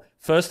 well,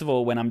 first of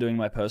all, when I'm doing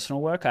my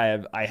personal work,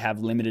 I have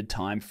limited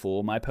time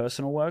for my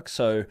personal work,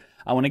 so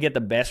I want to get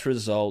the best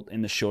result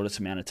in the shortest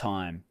amount of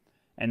time.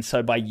 And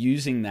so by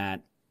using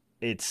that,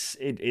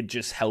 it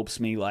just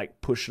helps me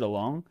push it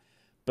along.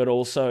 But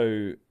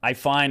also I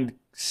find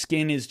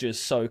skin is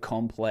just so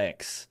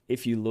complex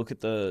if you look at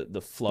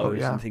the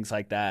flows and things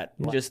like that.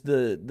 Yeah. Just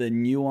the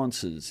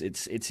nuances,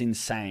 it's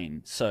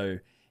insane. So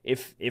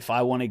if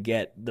I want to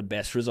get the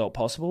best result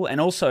possible, and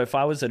also if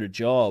I was at a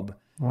job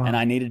and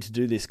I needed to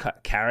do this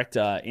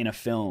character in a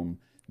film,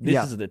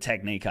 this is the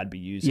technique I'd be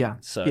using. Yeah.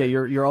 So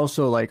you're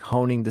also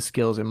honing the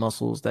skills and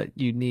muscles that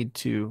you need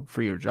to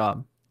for your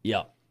job.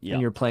 Yeah. Yeah.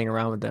 And you're playing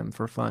around with them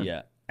for fun.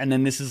 Yeah. And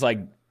then this is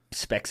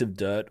specks of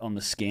dirt on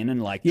the skin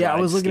and I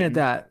was looking at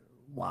that.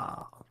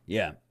 Wow.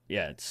 Yeah.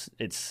 Yeah.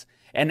 It's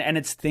and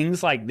it's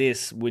things like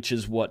this which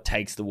is what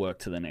takes the work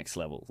to the next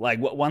level.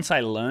 Once I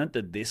learned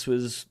that this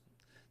was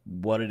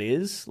what it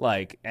is,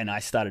 and I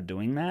started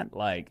doing that,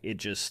 it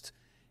just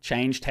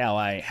changed how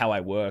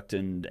I worked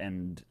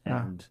and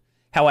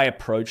how I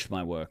approached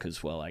my work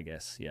as well, I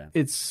guess. Yeah.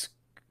 It's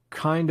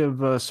kind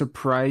of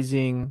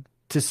surprising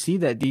to see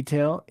that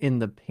detail in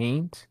the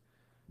paint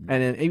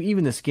and then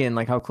even the skin,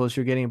 how close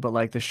you're getting,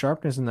 but the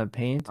sharpness in the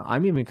paint.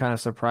 I'm even kind of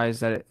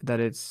surprised that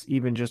it's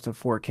even just a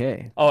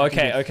 4K. Oh,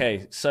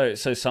 okay. So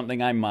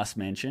something I must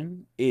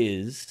mention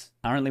is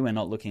currently we're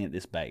not looking at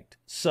this baked.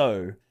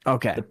 So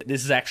okay,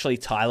 this is actually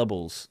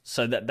tilables.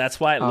 So that's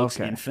why it looks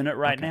infinite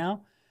right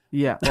now.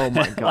 Yeah. Oh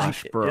my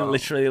gosh, bro. It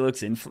literally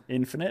looks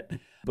infinite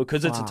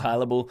because it's a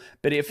tileable.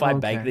 But if I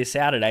bake this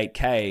out at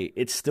 8K,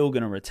 it's still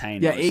going to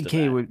retain. Yeah, most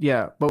 8K of would.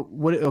 Yeah, but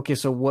what? Okay,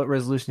 so what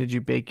resolution did you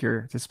bake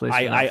your displays?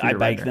 I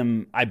bake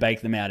them. I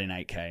bake them out in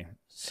 8K.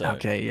 So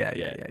okay, yeah.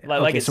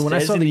 Okay, so when I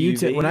saw the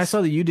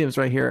UDIMs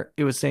right here,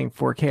 it was saying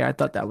 4K. I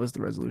thought that was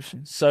the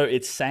resolution. So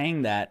it's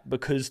saying that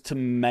because to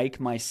make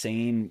my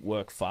scene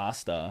work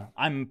faster,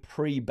 I'm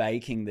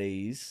pre-baking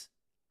these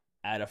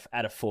at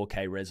a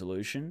 4K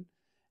resolution.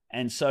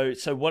 And so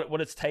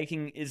what it's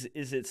taking is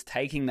it's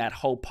taking that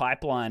whole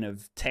pipeline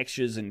of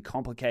textures and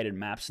complicated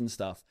maps and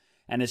stuff,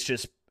 and it's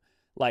just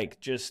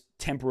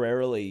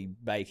temporarily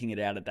baking it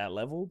out at that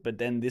level. But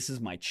then this is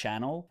my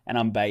channel, and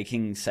I'm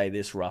baking, say,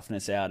 this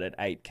roughness out at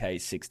 8K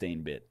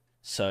 16-bit.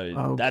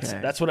 So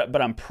that's what.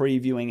 But I'm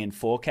previewing in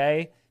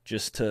 4K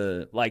just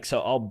to like, so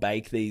I'll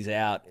bake these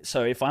out.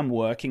 So if I'm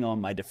working on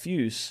my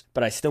diffuse,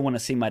 but I still want to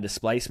see my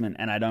displacement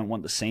and I don't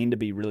want the scene to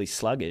be really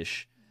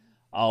sluggish,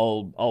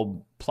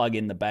 I'll plug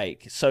in the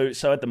bake. So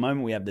at the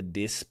moment we have the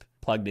disp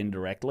plugged in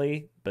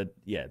directly, but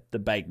yeah, the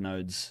bake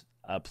nodes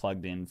are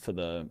plugged in for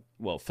the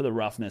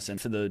roughness, and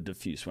for the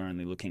diffuse we're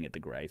only looking at the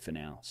gray for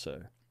now.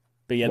 So,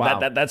 but yeah,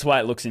 Wow. that's why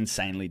it looks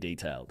insanely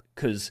detailed,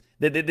 because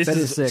this That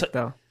is sick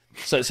though.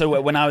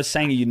 So when I was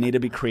saying you need to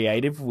be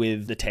creative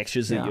with the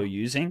textures that Yeah. you're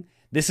using,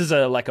 this is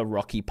like a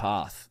rocky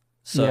path.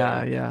 So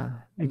yeah.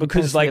 You can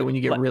kinda see it when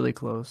you get really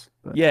close.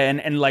 But. yeah,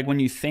 and like when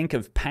you think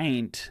of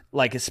paint,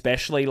 like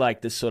especially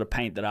like this sort of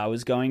paint that I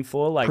was going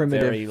for, like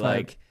Primitive very vibe.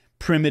 like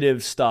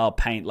primitive style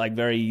paint, like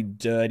very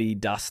dirty,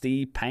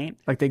 dusty paint.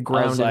 Like they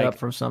ground it like- up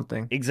from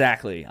something.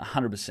 Exactly,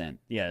 100%.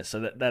 Yeah,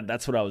 so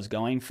that's what I was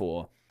going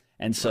for.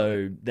 And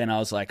so then I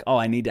was like, oh,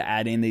 I need to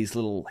add in these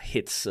little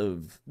hits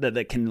of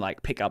that can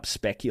like pick up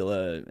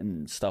specular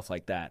and stuff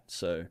like that.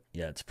 So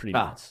yeah, it's pretty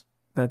nice.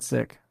 That's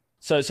sick.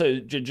 So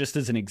just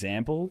as an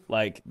example,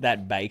 like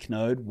that bake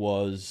node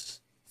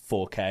was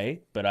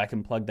 4K, but I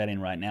can plug that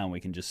in right now and we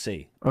can just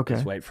see. Okay.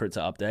 Just wait for it to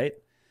update.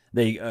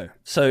 There you go.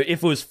 So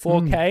if it was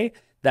 4K,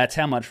 that's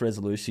how much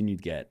resolution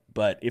you'd get.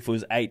 But if it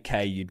was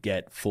 8K, you'd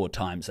get 4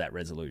 times that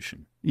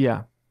resolution.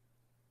 Yeah.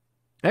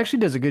 It actually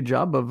does a good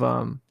job of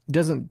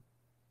doesn't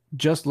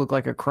just look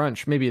like a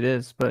crunch. Maybe it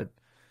is, but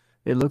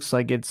it looks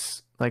like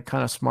it's like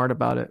kind of smart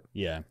about it.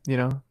 Yeah. You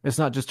know, it's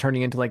not just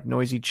turning into like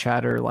noisy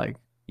chatter like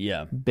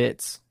Yeah.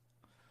 bits.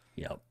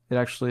 Yep. It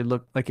actually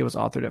looked like it was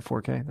authored at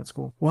 4K. That's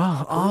cool.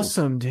 Wow,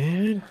 awesome,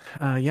 dude.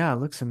 Yeah, it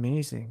looks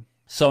amazing.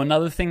 So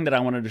another thing that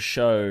I wanted to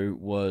show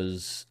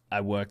was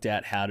I worked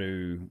out how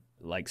to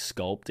like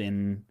sculpt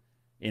in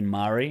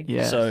Mari.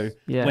 Yes, So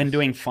yes. when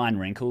doing fine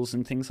wrinkles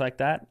and things like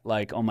that,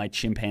 like on my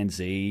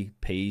chimpanzee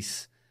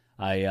piece,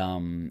 I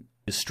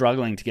was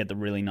struggling to get the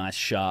really nice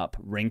sharp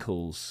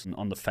wrinkles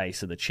on the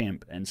face of the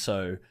chimp. And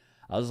so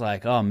I was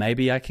like, oh,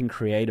 maybe I can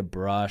create a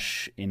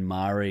brush in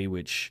Mari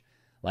which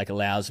like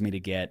allows me to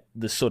get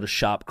the sort of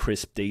sharp,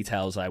 crisp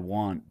details I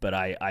want, but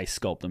I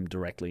sculpt them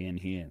directly in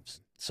here.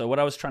 So what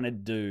I was trying to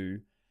do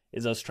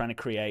is I was trying to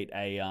create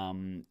a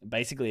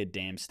basically a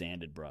dam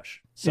standard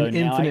brush. So An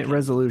now infinite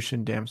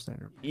resolution dam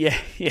standard. Yeah,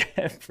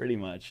 pretty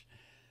much.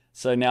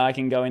 So now I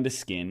can go into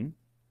skin,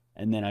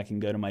 and then I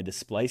can go to my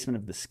displacement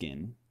of the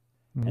skin,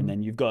 and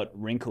then you've got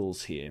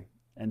wrinkles here.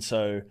 And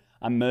so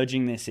I'm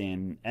merging this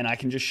in, and I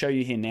can just show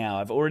you here now.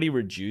 I've already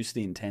reduced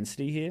the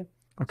intensity here.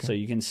 Okay. So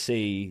you can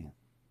see...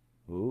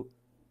 Ooh.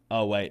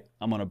 Oh, wait.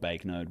 I'm on a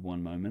bake node.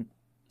 One moment.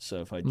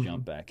 So if I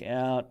jump back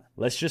out,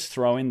 let's just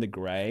throw in the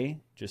gray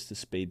just to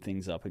speed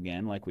things up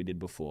again like we did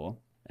before.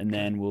 And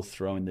then we'll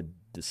throw in the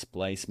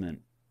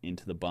displacement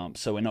into the bump.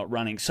 So we're not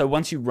running. So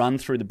once you run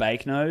through the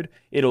bake node,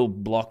 it'll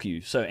block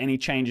you. So any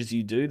changes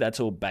you do, that's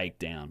all baked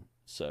down.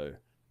 So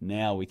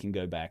now we can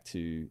go back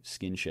to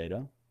skin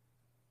shader.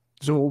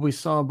 So what we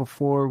saw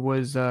before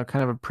was kind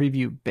of a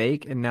preview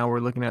bake, and now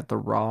we're looking at the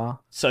raw.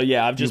 So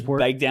yeah, I've just Viewport?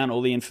 baked down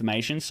all the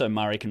information so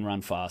Murray can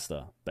run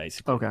faster,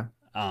 basically. Okay.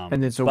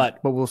 And then but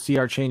we'll see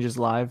our changes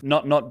live.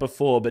 Not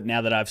before, but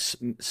now that I've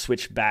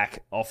switched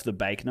back off the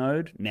bake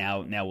node,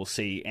 now we'll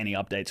see any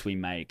updates we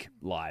make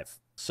live.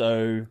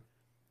 So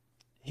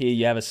here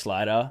you have a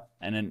slider,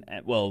 and then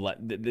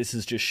this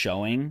is just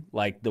showing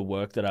like the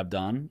work that I've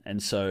done,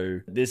 and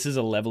so this is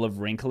a level of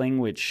wrinkling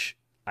which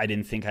I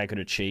didn't think I could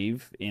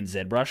achieve in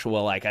ZBrush.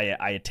 Well, like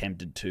I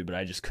attempted to, but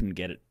I just couldn't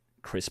get it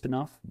crisp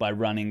enough. By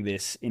running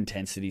this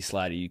intensity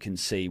slider, you can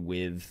see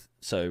with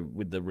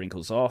the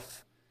wrinkles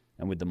off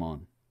and with them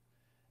on.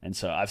 And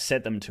so I've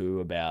set them to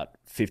about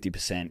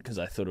 50% because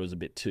I thought it was a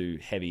bit too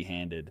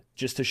heavy-handed.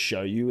 Just to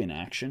show you in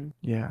action,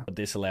 Yeah. what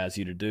this allows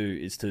you to do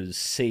is to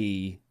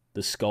see the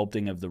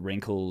sculpting of the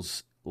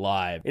wrinkles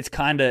live. It's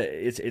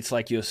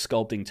like you're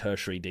sculpting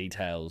tertiary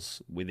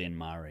details within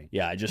Mari.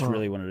 Yeah, I just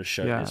really wanted to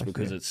show this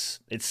because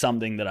it's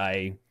something that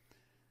I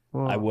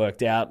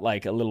worked out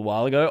like a little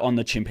while ago on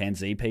the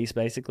chimpanzee piece,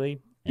 basically.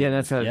 Yeah,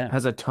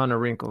 has a ton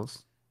of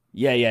wrinkles.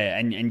 Yeah,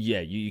 and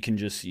you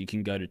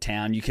can go to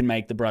town. You can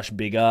make the brush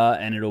bigger,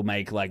 and it'll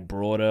make like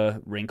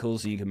broader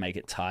wrinkles, and you can make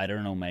it tighter,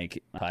 and it'll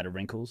make tighter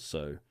wrinkles.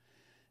 So,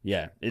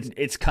 yeah,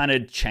 it's kind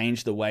of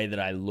changed the way that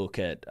I look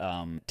at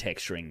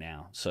texturing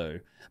now. So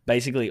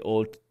basically,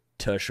 all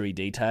tertiary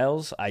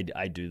details, I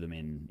do them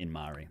in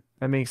Mari.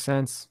 That makes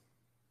sense.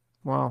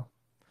 Wow,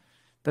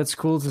 that's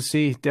cool to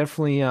see.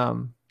 Definitely,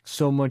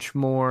 so much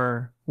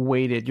more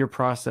weighted. Your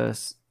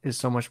process is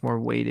so much more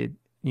weighted.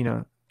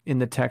 In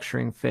the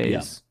texturing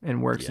phase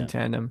and works in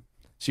tandem.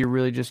 So you're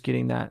really just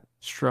getting that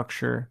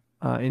structure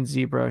in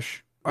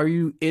ZBrush. Are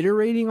you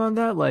iterating on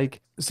that?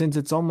 Like, since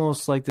it's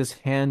almost like this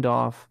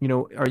handoff,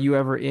 are you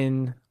ever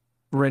in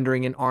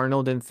rendering in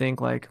Arnold and think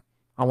like,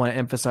 I want to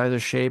emphasize a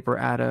shape or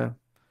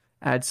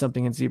add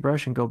something in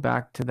ZBrush and go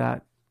back to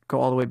that, go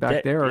all the way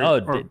back there?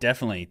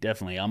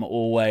 Definitely. I'm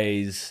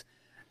always...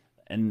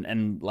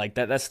 And like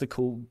that's the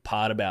cool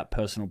part about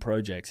personal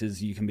projects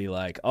is you can be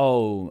like,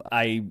 oh,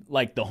 I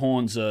like the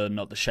horns are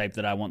not the shape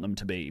that I want them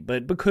to be,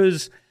 but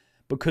because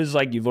because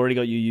like you've already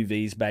got your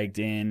UVs baked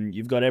in,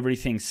 you've got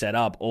everything set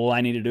up. All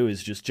I need to do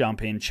is just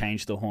jump in,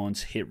 change the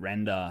horns, hit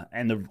render,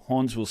 and the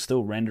horns will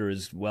still render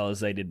as well as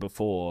they did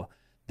before.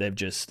 They've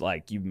just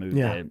like you've moved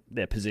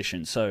their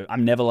position. So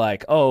I'm never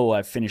like, oh,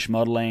 I've finished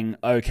modeling.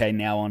 Okay,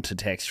 now on to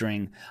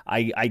texturing.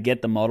 I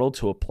get the model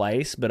to a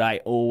place, but I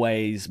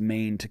always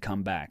mean to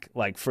come back.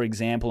 Like for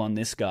example, on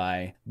this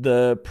guy,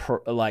 the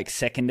like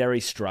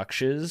secondary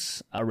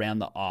structures around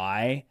the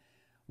eye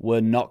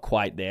were not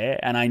quite there,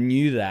 and I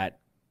knew that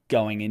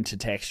going into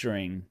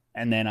texturing.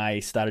 And then I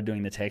started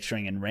doing the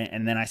texturing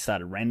and then I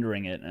started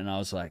rendering it, and I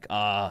was like,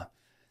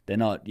 they're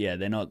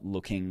not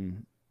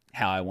looking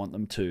how I want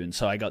them to. And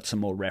so I got some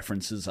more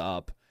references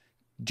up,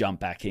 jump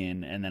back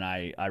in, and then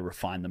I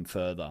refined them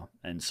further.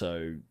 And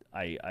so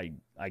I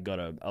got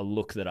a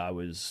look that I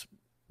was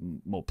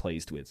more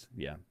pleased with.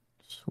 Yeah.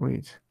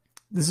 Sweet.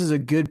 This is a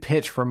good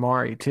pitch for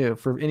Mari too,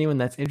 for anyone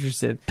that's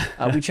interested.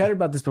 We chatted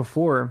about this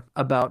before,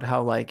 about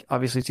how like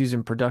obviously it's used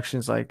in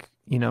productions like,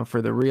 you know,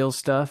 for the real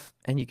stuff,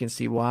 and you can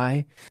see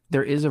why.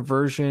 There is a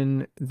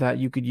version that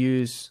you could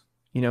use,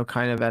 you know,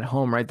 kind of at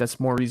home, right? That's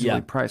more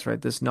reasonably priced,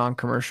 right? This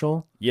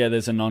non-commercial. Yeah,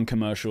 there's a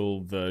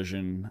non-commercial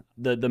version.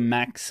 The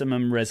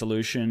maximum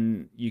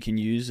resolution you can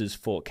use is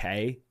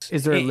 4K.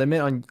 Is there a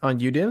limit on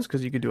UDIMs?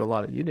 Because you could do a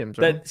lot of UDIMs,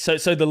 right?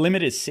 So the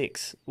limit is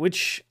 6,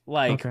 which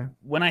like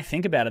when I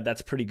think about it,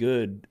 that's pretty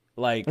good.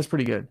 Like that's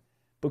pretty good.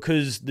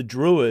 Because the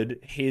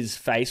Druid, his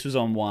face was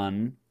on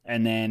 1,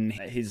 and then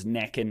his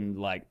neck and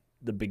like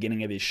the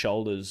beginning of his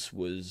shoulders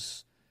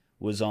was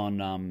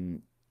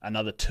on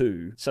another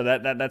 2. So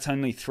that's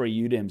only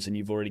 3 UDIMs, and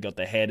you've already got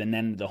the head, and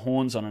then the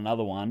horns on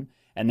another one.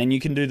 And then you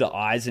can do the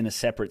eyes in a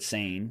separate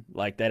scene.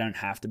 Like they don't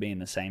have to be in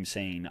the same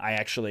scene. I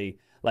actually,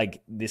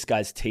 like this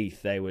guy's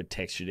teeth, they were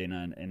textured in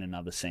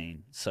another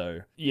scene. So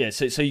yeah,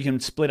 so you can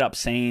split up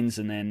scenes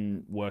and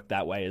then work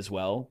that way as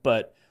well.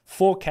 But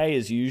 4K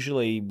is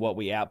usually what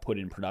we output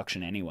in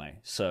production anyway.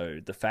 So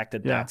the fact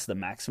that that's the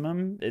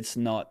maximum, it's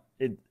not,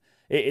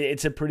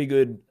 it's a pretty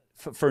good,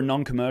 for a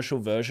non-commercial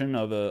version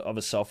of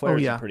a software,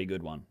 it's a pretty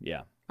good one.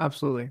 Yeah,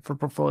 absolutely. For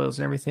portfolios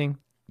and everything.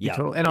 Yeah,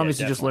 and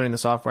obviously just learning the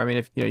software. I mean,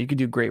 if you know, you could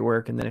do great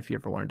work, and then if you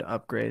ever wanted to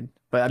upgrade.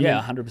 But I mean,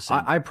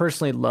 100%. I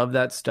personally love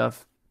that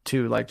stuff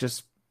too. Like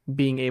just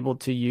being able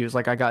to use,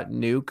 like I got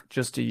Nuke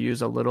just to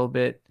use a little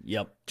bit.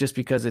 Yep. Just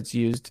because it's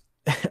used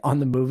on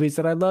the movies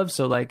that I love.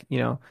 So like, you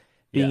know,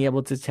 being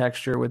able to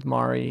texture with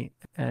Mari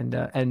and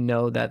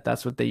know that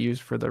that's what they use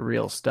for the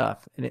real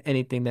stuff, and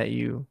anything that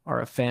you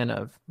are a fan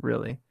of,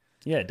 really.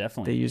 Yeah,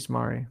 definitely. They used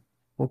Mari.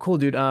 Well, cool,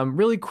 dude.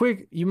 Really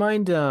quick, you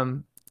mind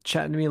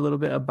chatting to me a little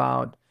bit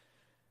about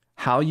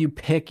how you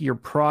pick your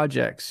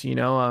projects? You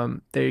know,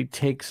 they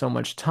take so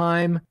much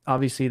time.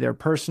 Obviously, they're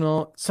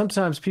personal.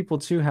 Sometimes people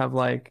too have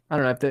like, I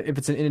don't know if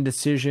it's an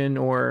indecision,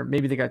 or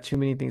maybe they got too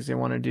many things they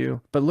want to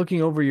do. But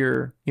looking over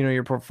your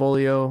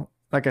portfolio,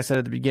 like I said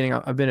at the beginning,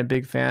 I've been a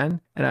big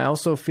fan. And I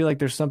also feel like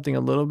there's something a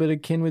little bit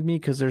akin with me,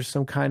 because there's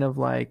some kind of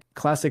like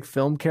classic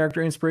film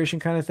character inspiration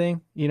kind of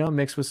thing, you know,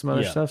 mixed with some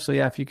other stuff. So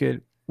yeah, if you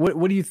could,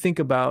 what do you think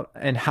about,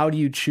 and how do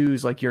you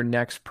choose like your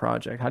next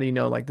project? How do you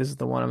know like this is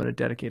the one I'm going to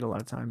dedicate a lot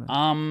of time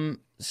in?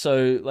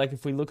 So like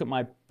if we look at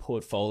my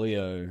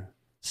portfolio,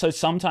 so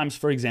sometimes,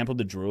 for example,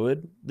 the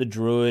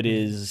Druid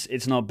is,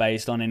 it's not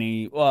based on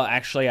any, well,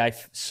 actually I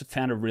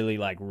found a really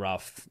like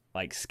rough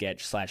like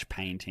sketch /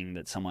 painting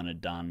that someone had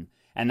done.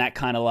 And that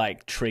kind of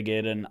like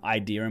triggered an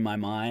idea in my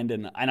mind.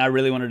 And I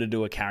really wanted to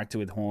do a character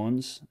with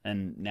horns.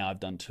 And now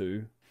I've done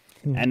 2.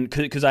 And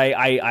because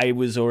I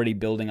was already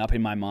building up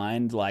in my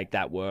mind like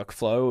that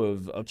workflow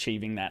of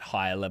achieving that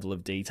higher level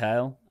of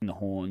detail in the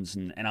horns.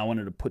 And I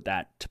wanted to put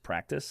that to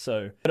practice.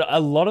 So, but a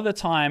lot of the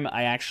time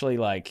I actually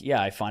like,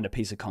 I find a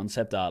piece of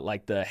concept art.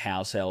 Like the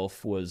house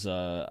elf was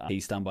a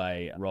piece done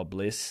by Rob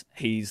Bliss.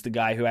 He's the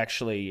guy who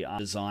actually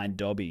designed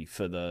Dobby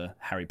for the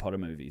Harry Potter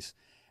movies.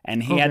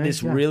 And he had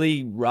this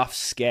really rough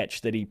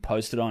sketch that he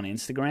posted on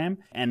Instagram,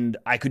 and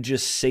I could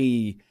just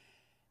see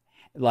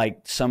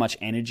like so much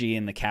energy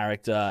in the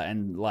character,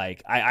 and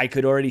like I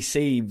could already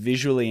see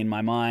visually in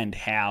my mind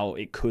how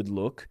it could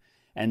look.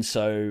 And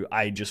so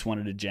I just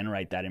wanted to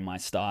generate that in my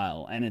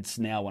style, and it's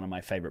now one of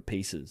my favorite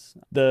pieces.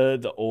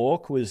 The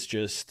orc was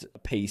just a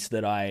piece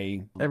that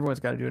everyone's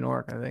got to do an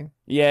orc, I think.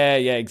 Yeah,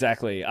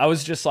 exactly. I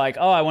was just like,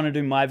 I want to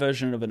do my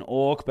version of an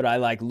orc, but I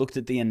like looked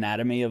at the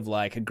anatomy of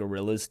like a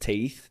gorilla's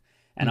teeth.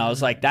 And I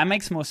was like, that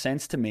makes more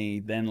sense to me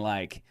than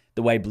like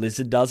the way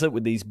Blizzard does it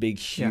with these big,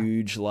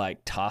 huge like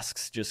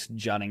tusks just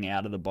jutting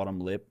out of the bottom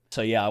lip.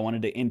 So yeah, I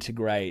wanted to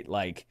integrate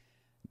like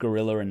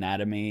gorilla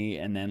anatomy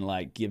and then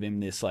like give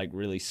him this like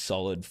really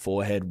solid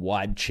forehead,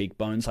 wide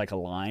cheekbones like a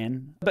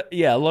lion. But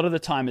yeah, a lot of the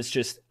time it's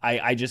just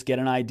I just get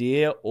an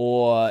idea,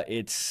 or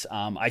it's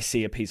I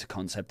see a piece of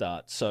concept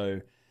art.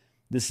 So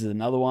this is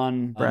another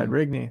one. Brad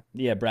Rigney.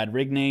 Yeah, Brad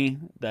Rigney.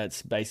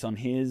 That's based on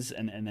his.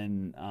 And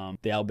then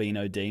the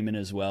albino demon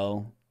as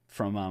well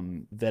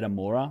from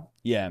Vetamora.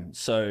 Yeah,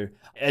 so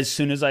as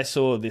soon as I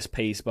saw this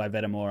piece by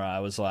Vetamora, I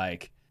was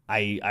like,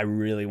 I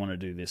really want to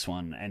do this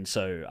one. And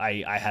so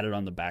I had it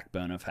on the back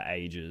burner for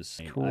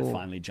ages. Cool. I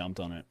finally jumped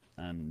on it.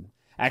 And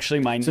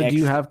Actually, my So next... do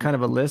you have kind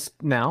of a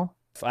list now?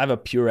 I have a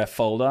Pure F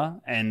folder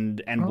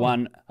and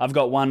one, I've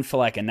got one for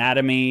like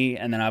anatomy,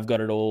 and then I've got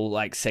it all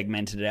like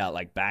segmented out,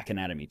 like back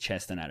anatomy,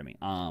 chest anatomy,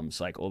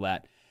 arms, like all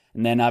that.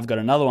 And then I've got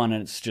another one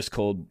and it's just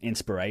called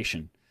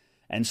inspiration.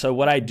 And so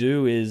what I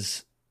do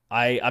is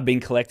I've been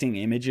collecting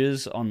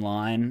images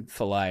online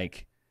for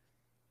like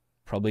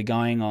probably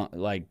going on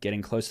like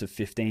getting close to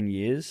 15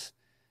 years.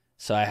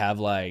 So I have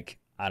like,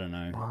 I don't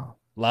know. Wow.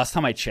 Last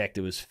time I checked,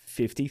 it was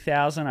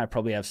 50,000. I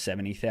probably have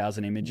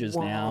 70,000 images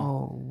now.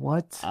 Whoa,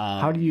 what?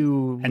 How do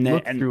you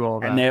look through all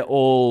that? And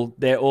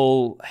they're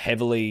all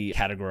heavily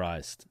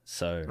categorized.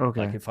 So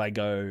like if I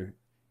go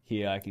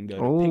here, I can go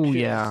to pictures.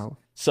 Yeah.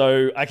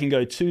 So I can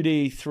go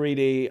 2D,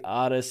 3D,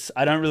 artists.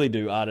 I don't really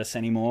do artists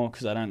anymore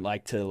because I don't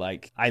like to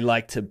I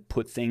like to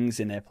put things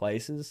in their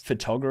places.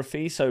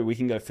 Photography. So we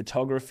can go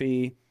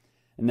photography.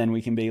 And then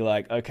we can be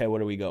like, okay, what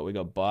do we got? We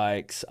got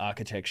bikes,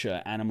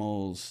 architecture,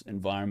 animals,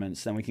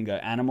 environments. Then we can go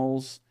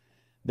animals.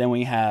 Then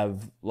we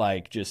have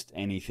like just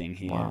anything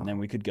here. Wow. And then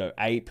we could go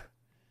ape.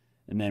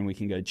 And then we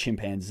can go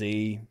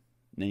chimpanzee. And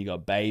then you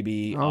got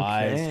baby,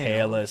 eyes,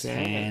 hairless,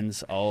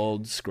 hands,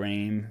 old,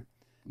 scream.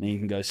 And then you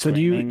can go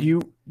screaming. So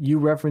do you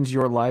reference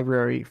your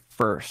library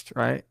first,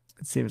 right?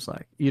 It seems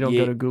like you don't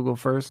go to Google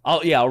first.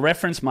 I'll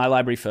reference my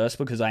library first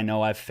because I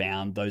know I've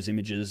found those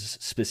images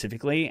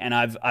specifically, and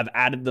I've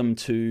added them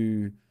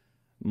to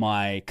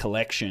my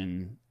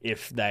collection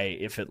if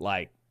it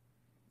like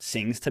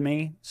sings to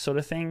me, sort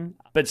of thing.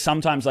 But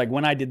sometimes, like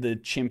when I did the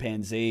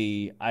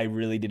chimpanzee, I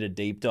really did a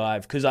deep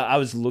dive because I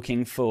was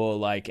looking for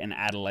like an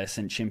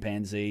adolescent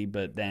chimpanzee,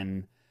 but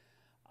then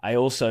I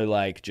also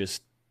like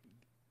just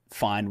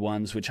find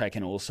ones which I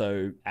can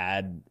also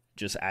add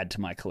to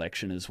my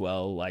collection as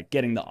well, like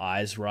getting the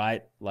eyes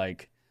right.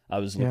 Like I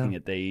was looking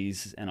at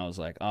these and I was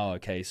like, oh,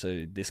 okay,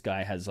 so this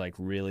guy has like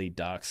really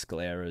dark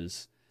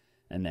scleras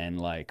and then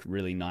like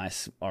really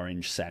nice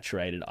orange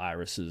saturated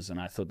irises, and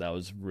I thought that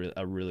was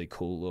a really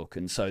cool look,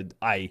 and so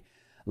I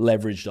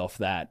leveraged off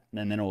that.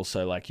 And then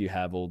also like you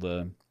have all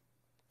the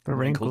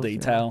wrinkle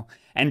detail,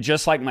 and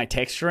just like my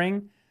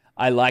texturing,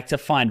 I like to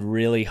find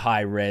really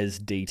high res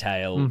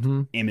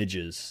detailed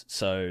images.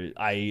 So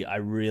I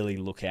really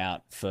look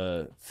out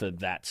for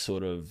that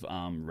sort of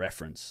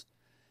reference,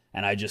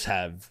 and I just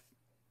have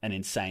an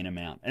insane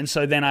amount. And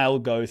so then I'll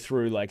go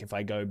through, like if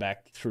I go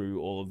back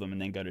through all of them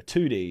and then go to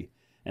 2D,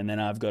 and then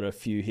I've got a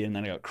few here, and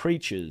then I got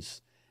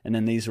creatures, and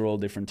then these are all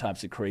different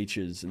types of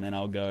creatures, and then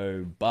I'll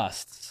go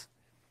busts,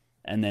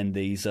 and then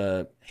these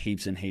are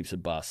heaps and heaps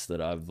of busts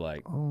that I've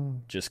like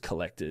just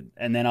collected,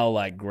 and then I'll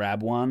like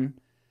grab one.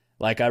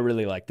 Like I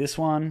really like this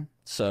one,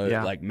 so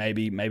like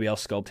maybe I'll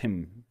sculpt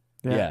him.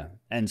 Yeah.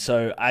 And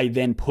so I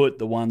then put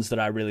the ones that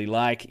I really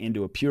like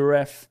into a Pure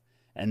F,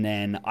 and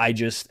then I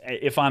just,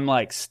 if I'm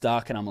like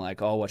stuck and I'm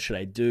like, oh, what should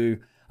I do?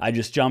 I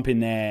just jump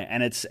in there,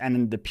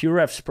 and the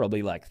Pure F's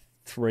probably like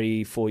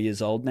 3-4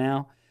 years old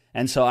now,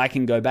 and so I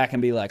can go back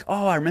and be like,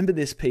 oh, I remember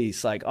this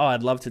piece. Like, oh,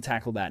 I'd love to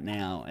tackle that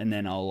now, and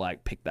then I'll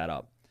like pick that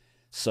up.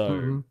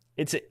 So.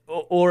 It's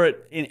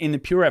in the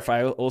Pure F,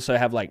 I also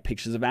have like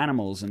pictures of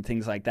animals and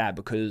things like that,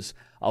 because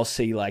I'll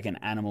see like an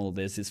animal.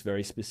 There's this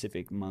very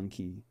specific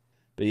monkey,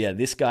 but yeah,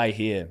 this guy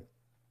here,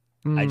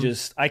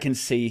 I can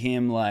see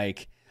him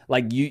like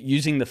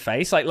using the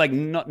face, like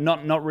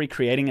not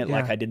recreating it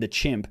like I did the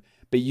chimp,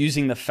 but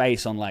using the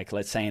face on like,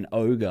 let's say an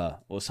ogre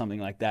or something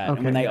like that. Okay,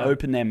 and when they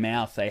open their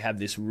mouth, they have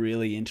this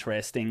really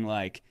interesting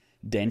like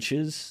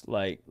dentures,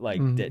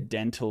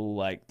 dental,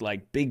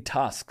 like big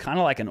tusks, kind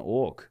of like an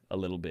orc a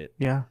little bit.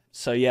 Yeah.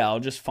 So yeah, I'll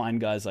just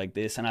find guys like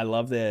this, and I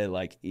love their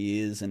like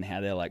ears and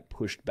how they're like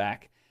pushed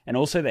back, and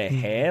also their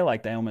hair,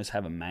 like they almost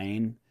have a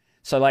mane.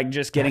 So like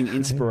just getting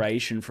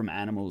inspiration from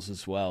animals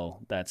as well.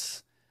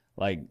 That's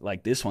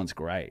like this one's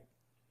great.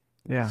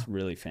 Yeah, it's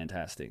really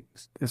fantastic.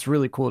 It's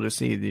really cool to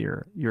see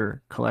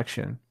your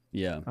collection.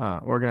 Yeah,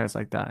 organized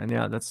like that, and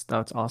yeah, that's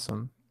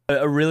awesome.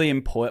 A really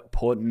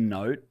important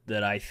note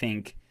that I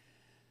think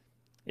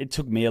it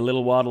took me a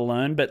little while to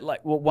learn, but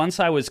like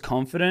once I was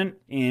confident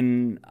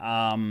in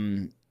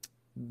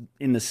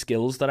the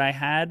skills that I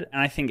had,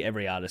 and I think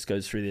every artist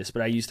goes through this,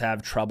 but I used to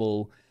have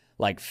trouble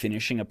like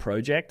finishing a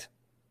project.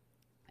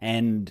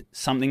 And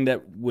something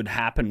that would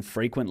happen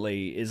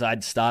frequently is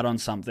I'd start on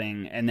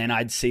something and then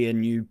I'd see a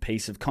new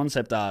piece of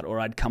concept art,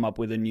 or I'd come up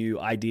with a new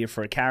idea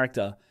for a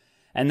character.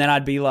 And then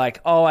I'd be like,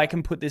 oh, I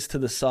can put this to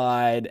the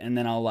side, and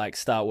then I'll like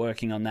start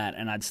working on that,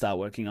 and I'd start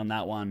working on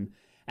that one,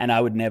 and I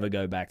would never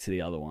go back to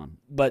the other one.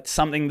 But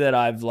something that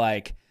I've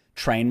like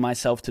trained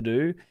myself to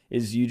do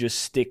is you just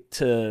stick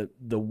to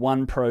the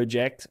one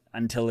project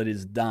until it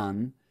is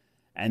done.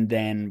 And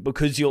then,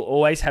 because you'll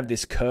always have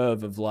this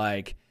curve of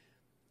like,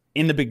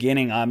 in the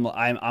beginning, I'm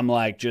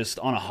like just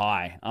on a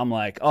high. I'm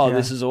like, oh,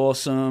 this is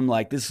awesome.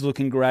 Like, this is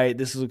looking great.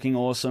 This is looking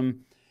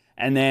awesome.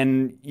 And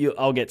then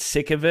I'll get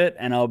sick of it,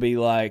 and I'll be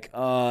like,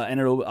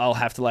 and I'll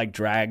have to like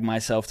drag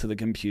myself to the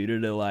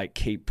computer to like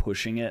keep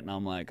pushing it, and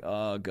I'm like,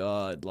 oh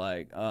god,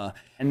 like,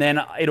 and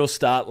then it'll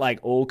start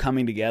like all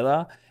coming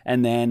together,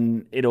 and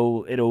then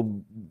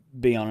it'll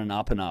be on an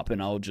up and up,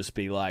 and I'll just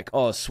be like,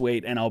 oh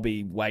sweet, and I'll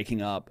be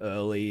waking up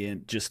early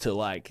and just to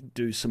like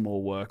do some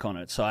more work on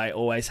it. So I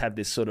always have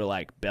this sort of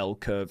like bell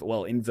curve,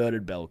 well,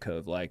 inverted bell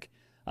curve, like.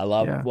 I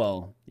love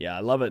I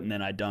love it, and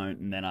then I don't,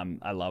 and then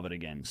I love it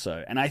again.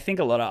 So, and I think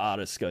a lot of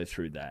artists go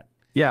through that.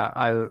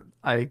 Yeah,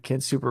 I can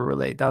super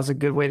relate. That was a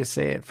good way to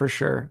say it for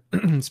sure.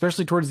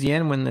 Especially towards the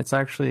end when it's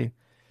actually,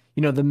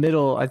 the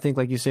middle, I think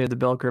like you say the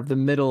bell curve, the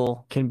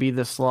middle can be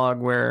the slog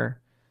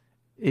where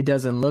it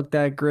doesn't look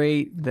that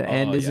great, the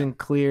end isn't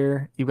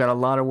clear, you've got a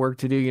lot of work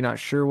to do, you're not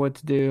sure what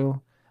to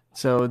do.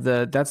 So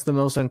that's the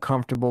most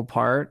uncomfortable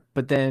part.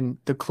 But then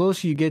the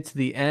closer you get to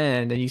the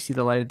end and you see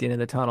the light at the end of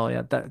the tunnel,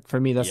 yeah, that for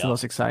me that's the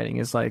most exciting.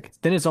 It's like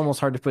then it's almost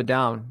hard to put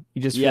down.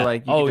 You just feel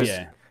like you can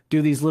just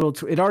do these little.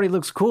 It already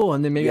looks cool,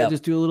 and then maybe I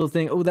just do a little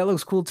thing. Oh, that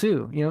looks cool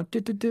too.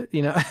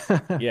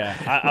 Yeah,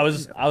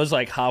 I was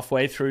like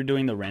halfway through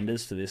doing the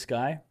renders for this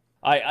guy.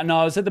 I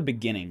was at the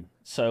beginning.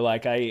 So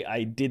like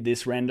I did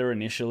this render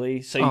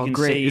initially. So you can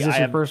see Is this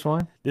your first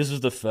one? This was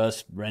the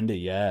first render,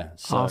 yeah.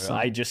 So awesome.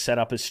 I just set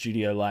up a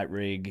studio light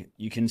rig.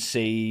 You can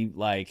see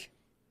like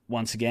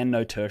once again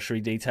no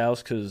tertiary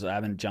details because I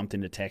haven't jumped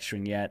into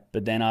texturing yet.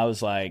 But then I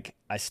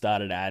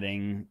started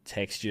adding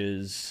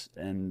textures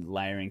and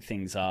layering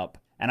things up.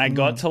 And I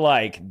got to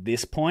like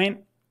this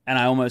point and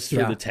I almost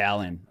threw the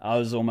towel in. I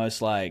was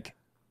almost like,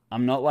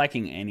 I'm not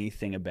liking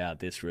anything about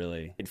this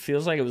really. It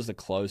feels like it was the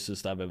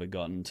closest I've ever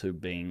gotten to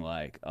being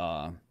like,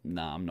 I'm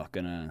not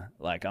gonna,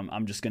 like,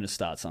 I'm just gonna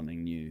start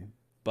something new.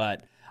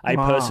 But I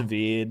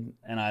persevered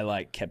and I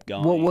like kept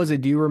going. What was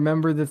it? Do you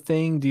remember the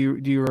thing? Do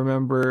you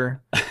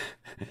remember?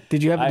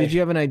 Did you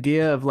have an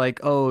idea of like,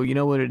 oh,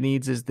 what it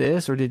needs is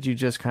this, or did you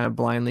just kind of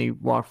blindly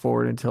walk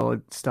forward until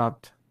it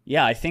stopped?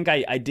 Yeah, I think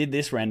I did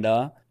this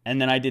render and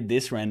then I did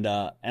this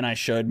render and I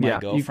showed my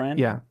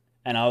girlfriend.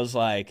 And I was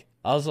like,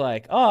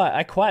 oh,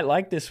 I quite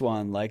like this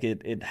one. Like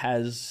it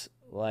has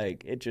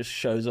like it just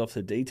shows off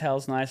the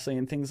details nicely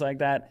and things like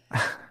that.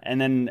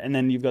 and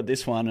then you've got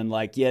this one and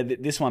like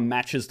this one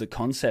matches the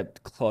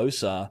concept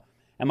closer.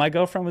 And my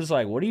girlfriend was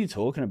like, "What are you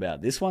talking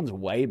about? This one's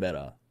way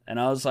better." And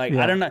I was like,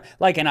 I don't know.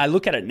 Like, and I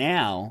look at it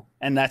now,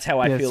 and that's how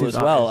I feel as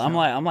well.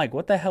 I'm like,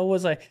 what the hell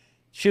was I?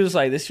 She was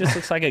like, this just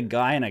looks like a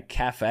guy in a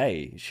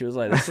cafe. She was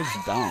like, this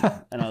looks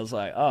dumb. And I was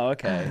like, oh,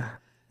 okay.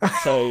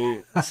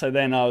 So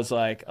then I was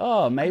like,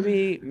 oh,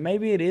 maybe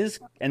it is.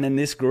 And then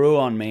this grew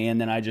on me, and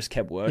then I just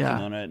kept working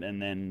on it,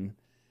 and then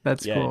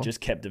that's cool.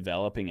 Just kept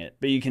developing it.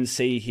 But you can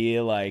see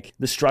here, like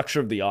the structure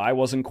of the eye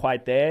wasn't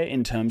quite there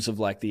in terms of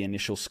like the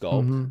initial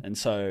sculpt, and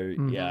so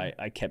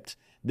I kept.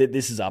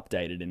 This is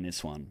updated in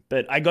this one,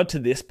 but I got to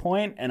this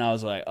point and I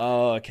was like,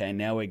 oh, okay,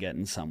 now we're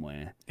getting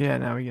somewhere. Yeah,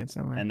 now we get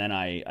somewhere. And then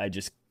I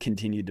just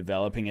continued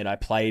developing it. I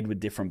played with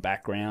different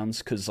backgrounds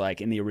because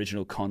like in the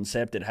original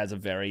concept, it has a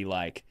very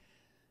like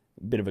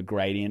bit of a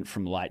gradient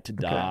from light to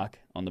dark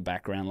on the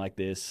background like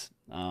this.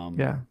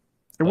 It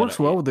works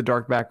well with the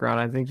dark background,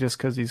 I think, just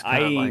because he's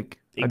kind of like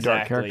a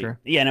dark character.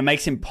 Yeah, and it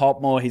makes him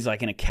pop more. He's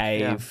like in a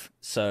cave.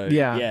 So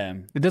yeah.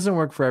 It doesn't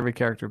work for every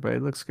character, but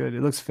it looks good.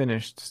 It looks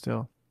finished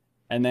still.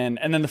 And then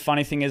the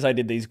funny thing is I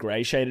did these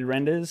gray shaded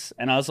renders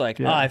and I was like,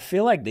 I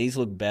feel like these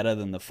look better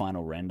than the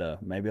final render.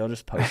 Maybe I'll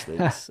just post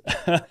these.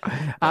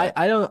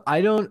 I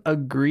don't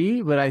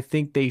agree, but I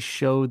think they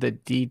show the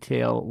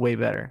detail way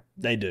better.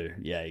 They do.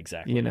 Yeah,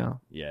 exactly.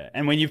 Yeah.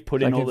 And when you've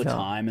put in all the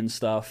time and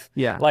stuff.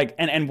 Yeah. Like,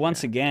 and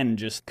once again,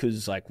 just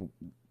because like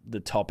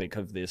the topic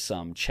of this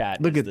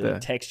chat look is at the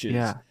textures.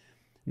 Yeah.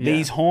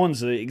 These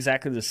horns are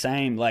exactly the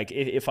same. Like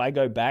if I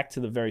go back to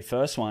the very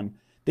first one,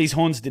 these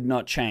horns did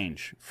not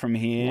change from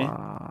here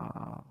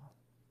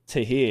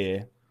to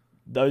here.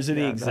 Those are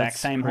the exact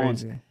same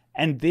horns.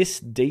 And this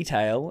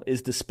detail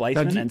is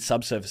displacement and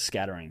subsurface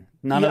scattering.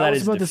 None of that is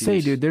diffuse. I was about to say,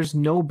 dude, there's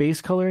no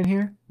base color in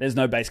here? There's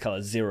no base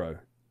color, zero.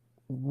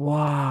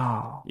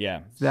 Wow.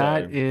 Yeah.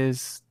 That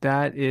is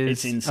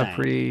it's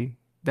insane.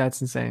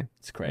 That's insane.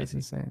 It's crazy. That's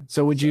insane.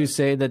 So would you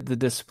say that the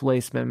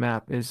displacement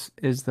map is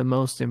the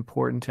most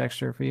important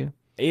texture for you?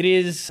 It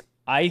is.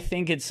 I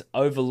think it's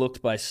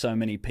overlooked by so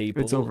many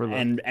people. It's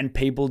overlooked. And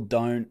people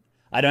don't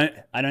I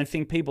don't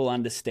think people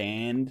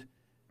understand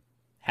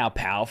how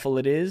powerful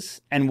it is.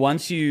 And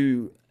once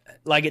you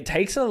like it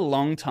takes a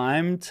long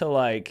time to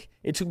like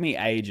it took me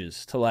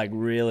ages to like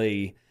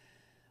really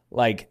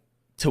like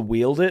to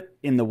wield it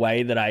in the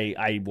way that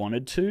I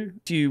wanted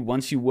to.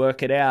 Once you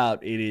work it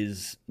out, it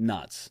is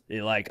nuts.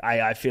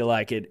 I feel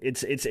like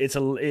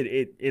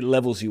it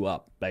levels you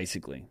up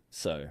basically.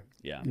 So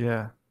yeah.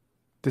 Yeah.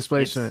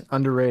 Displacement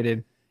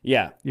underrated.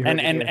 Yeah,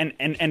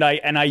 and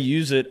I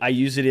use it. I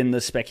use it in the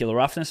specular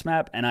roughness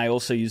map, and I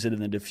also use it in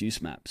the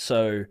diffuse map.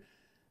 So,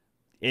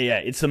 yeah,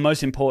 it's the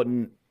most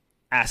important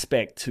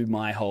aspect to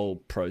my whole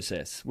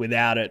process.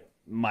 Without it,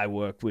 my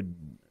work would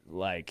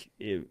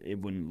it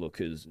wouldn't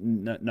look as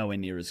nowhere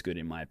near as good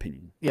in my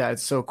opinion. Yeah,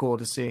 it's so cool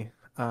to see.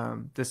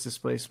 this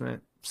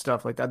displacement,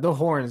 stuff like that. The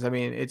horns, I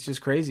mean, it's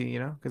just crazy, you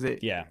know, because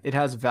Yeah. it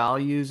has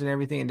values and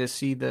everything, and to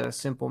see the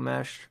simple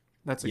mesh,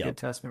 that's a Yep. good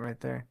testament right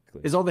there.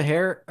 Is all the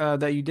hair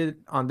that you did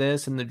on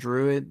this and the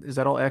Druid, is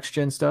that all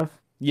X-Gen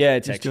stuff? Yeah,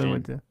 it's Just doing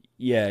with XGen. the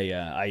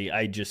Yeah.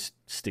 I just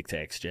stick to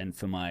XGen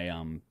for my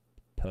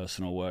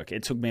personal work.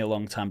 It took me a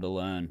long time to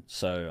learn,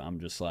 so I'm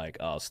just like,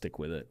 I'll stick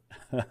with it.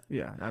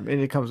 yeah, I mean,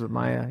 it comes with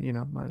Maya, you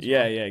know, might as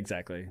Yeah, well. yeah,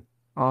 exactly.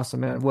 Awesome,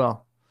 man.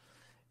 Well,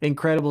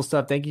 incredible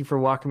stuff. Thank you for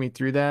walking me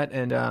through that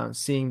and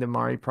seeing the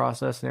Mari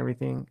process and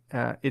everything.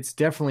 It's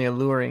definitely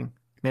alluring.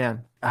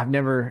 Man, I've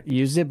never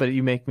used it, but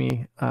you make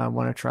me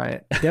want to try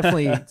it.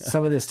 Definitely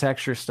some of this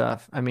texture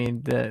stuff. I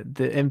mean,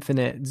 the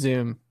infinite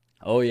zoom.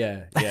 Oh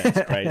yeah, yeah,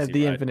 it's crazy,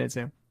 The right? infinite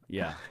zoom.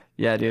 Yeah.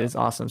 Yeah, dude, it's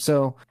awesome.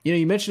 So, you know,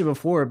 you mentioned it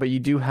before, but you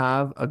do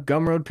have a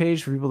Gumroad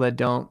page for people that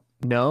don't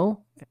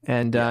know.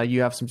 And Yeah.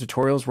 you have some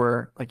tutorials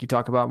where, like, you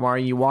talk about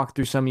Mari, you walk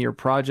through some of your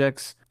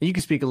projects. You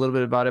can speak a little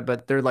bit about it,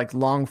 but they're like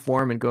long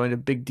form and go into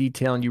big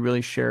detail, and you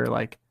really share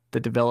like the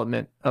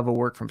development of a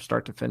work from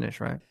start to finish,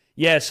 right?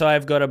 Yeah, so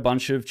I've got a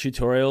bunch of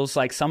tutorials.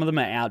 Like some of them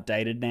are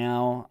outdated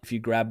now. If you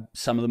grab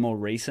some of the more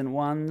recent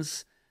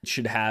ones, it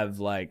should have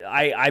like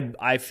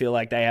I feel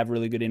like they have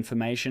really good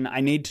information.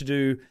 I need to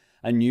do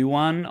a new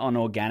one on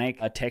organic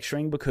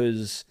texturing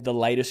because the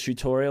latest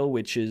tutorial,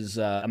 which is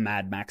a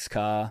Mad Max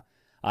car,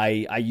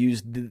 I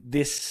used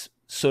this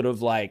sort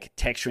of like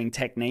texturing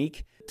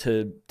technique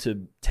to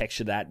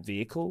texture that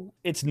vehicle.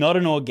 It's not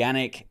an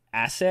organic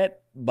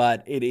asset,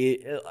 but it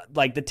is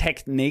like the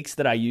techniques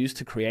that I use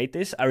to create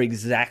this are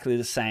exactly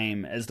the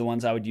same as the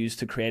ones I would use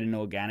to create an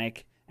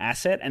organic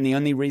asset. And the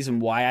only reason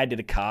why I did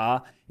a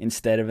car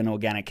instead of an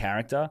organic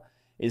character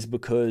is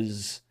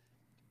because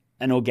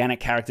an organic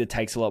character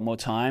takes a lot more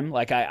time.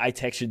 Like I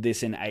textured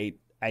this in eight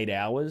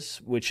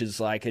hours, which is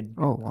like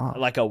Oh, wow.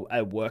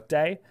 a work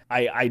day.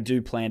 I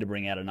do plan to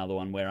bring out another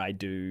one where I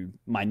do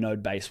my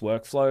node-based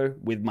workflow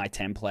with my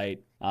template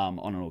on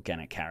an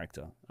organic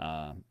character.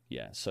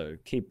 Yeah, so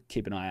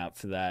keep an eye out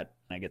for that.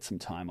 When I get some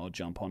time, I'll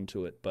jump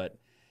onto it. But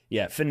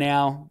yeah, for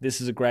now, this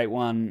is a great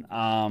one.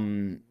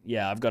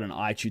 Yeah, I've got an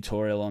eye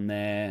tutorial on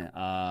there.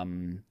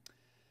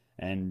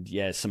 And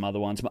yeah, some other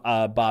ones.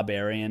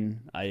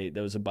 Barbarian.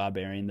 There was a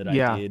barbarian that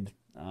Yeah. I did.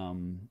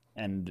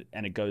 And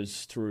it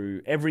goes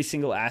through every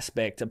single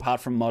aspect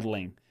apart from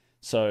modeling.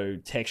 So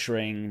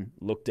texturing,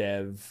 look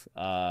dev,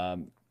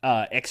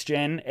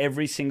 XGen,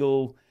 every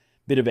single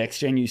bit of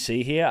XGen you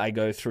see here, I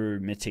go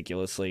through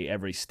meticulously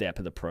every step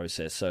of the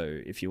process. So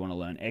if you want to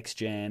learn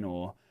XGen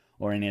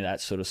or any of that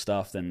sort of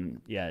stuff,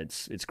 then yeah,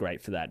 it's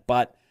great for that.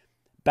 But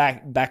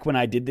back when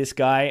I did this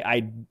guy,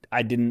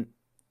 I didn't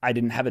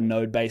have a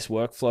node-based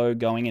workflow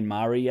going in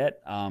Mari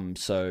yet.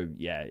 So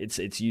yeah,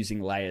 it's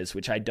using layers,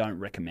 which I don't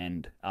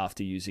recommend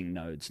after using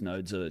nodes.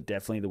 Nodes are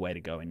definitely the way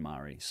to go in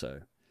Mari. So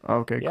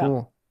Okay, yeah.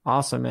 cool.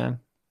 Awesome, man.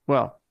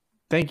 Well,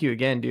 thank you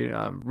again, dude.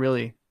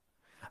 Really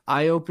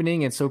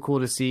eye-opening and so cool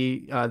to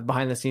see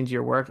behind the scenes of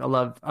your work. I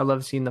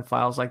love seeing the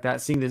files like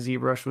that. Seeing the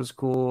ZBrush was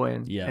cool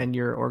Yeah. and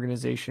your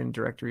organization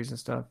directories and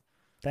stuff.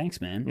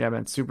 Thanks, man. Yeah,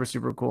 man, super,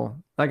 super cool.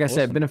 Like I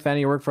said, Awesome. been a fan of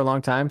your work for a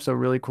long time, so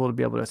really cool to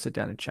be able to sit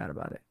down and chat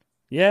about it.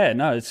 Yeah,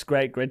 no, it's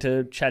great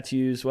to chat to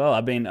you as well.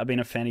 I've been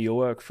a fan of your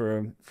work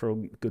for a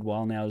good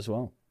while now as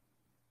well.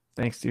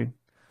 Thanks, dude.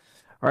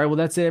 All right, well,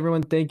 that's it,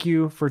 everyone. Thank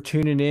you for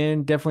tuning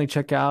in. Definitely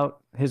check out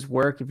his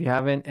work if you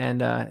haven't,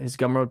 and his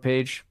Gumroad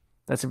page.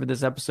 That's it for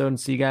this episode, and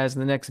see you guys in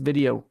the next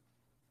video.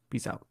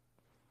 Peace out.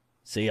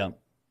 See ya.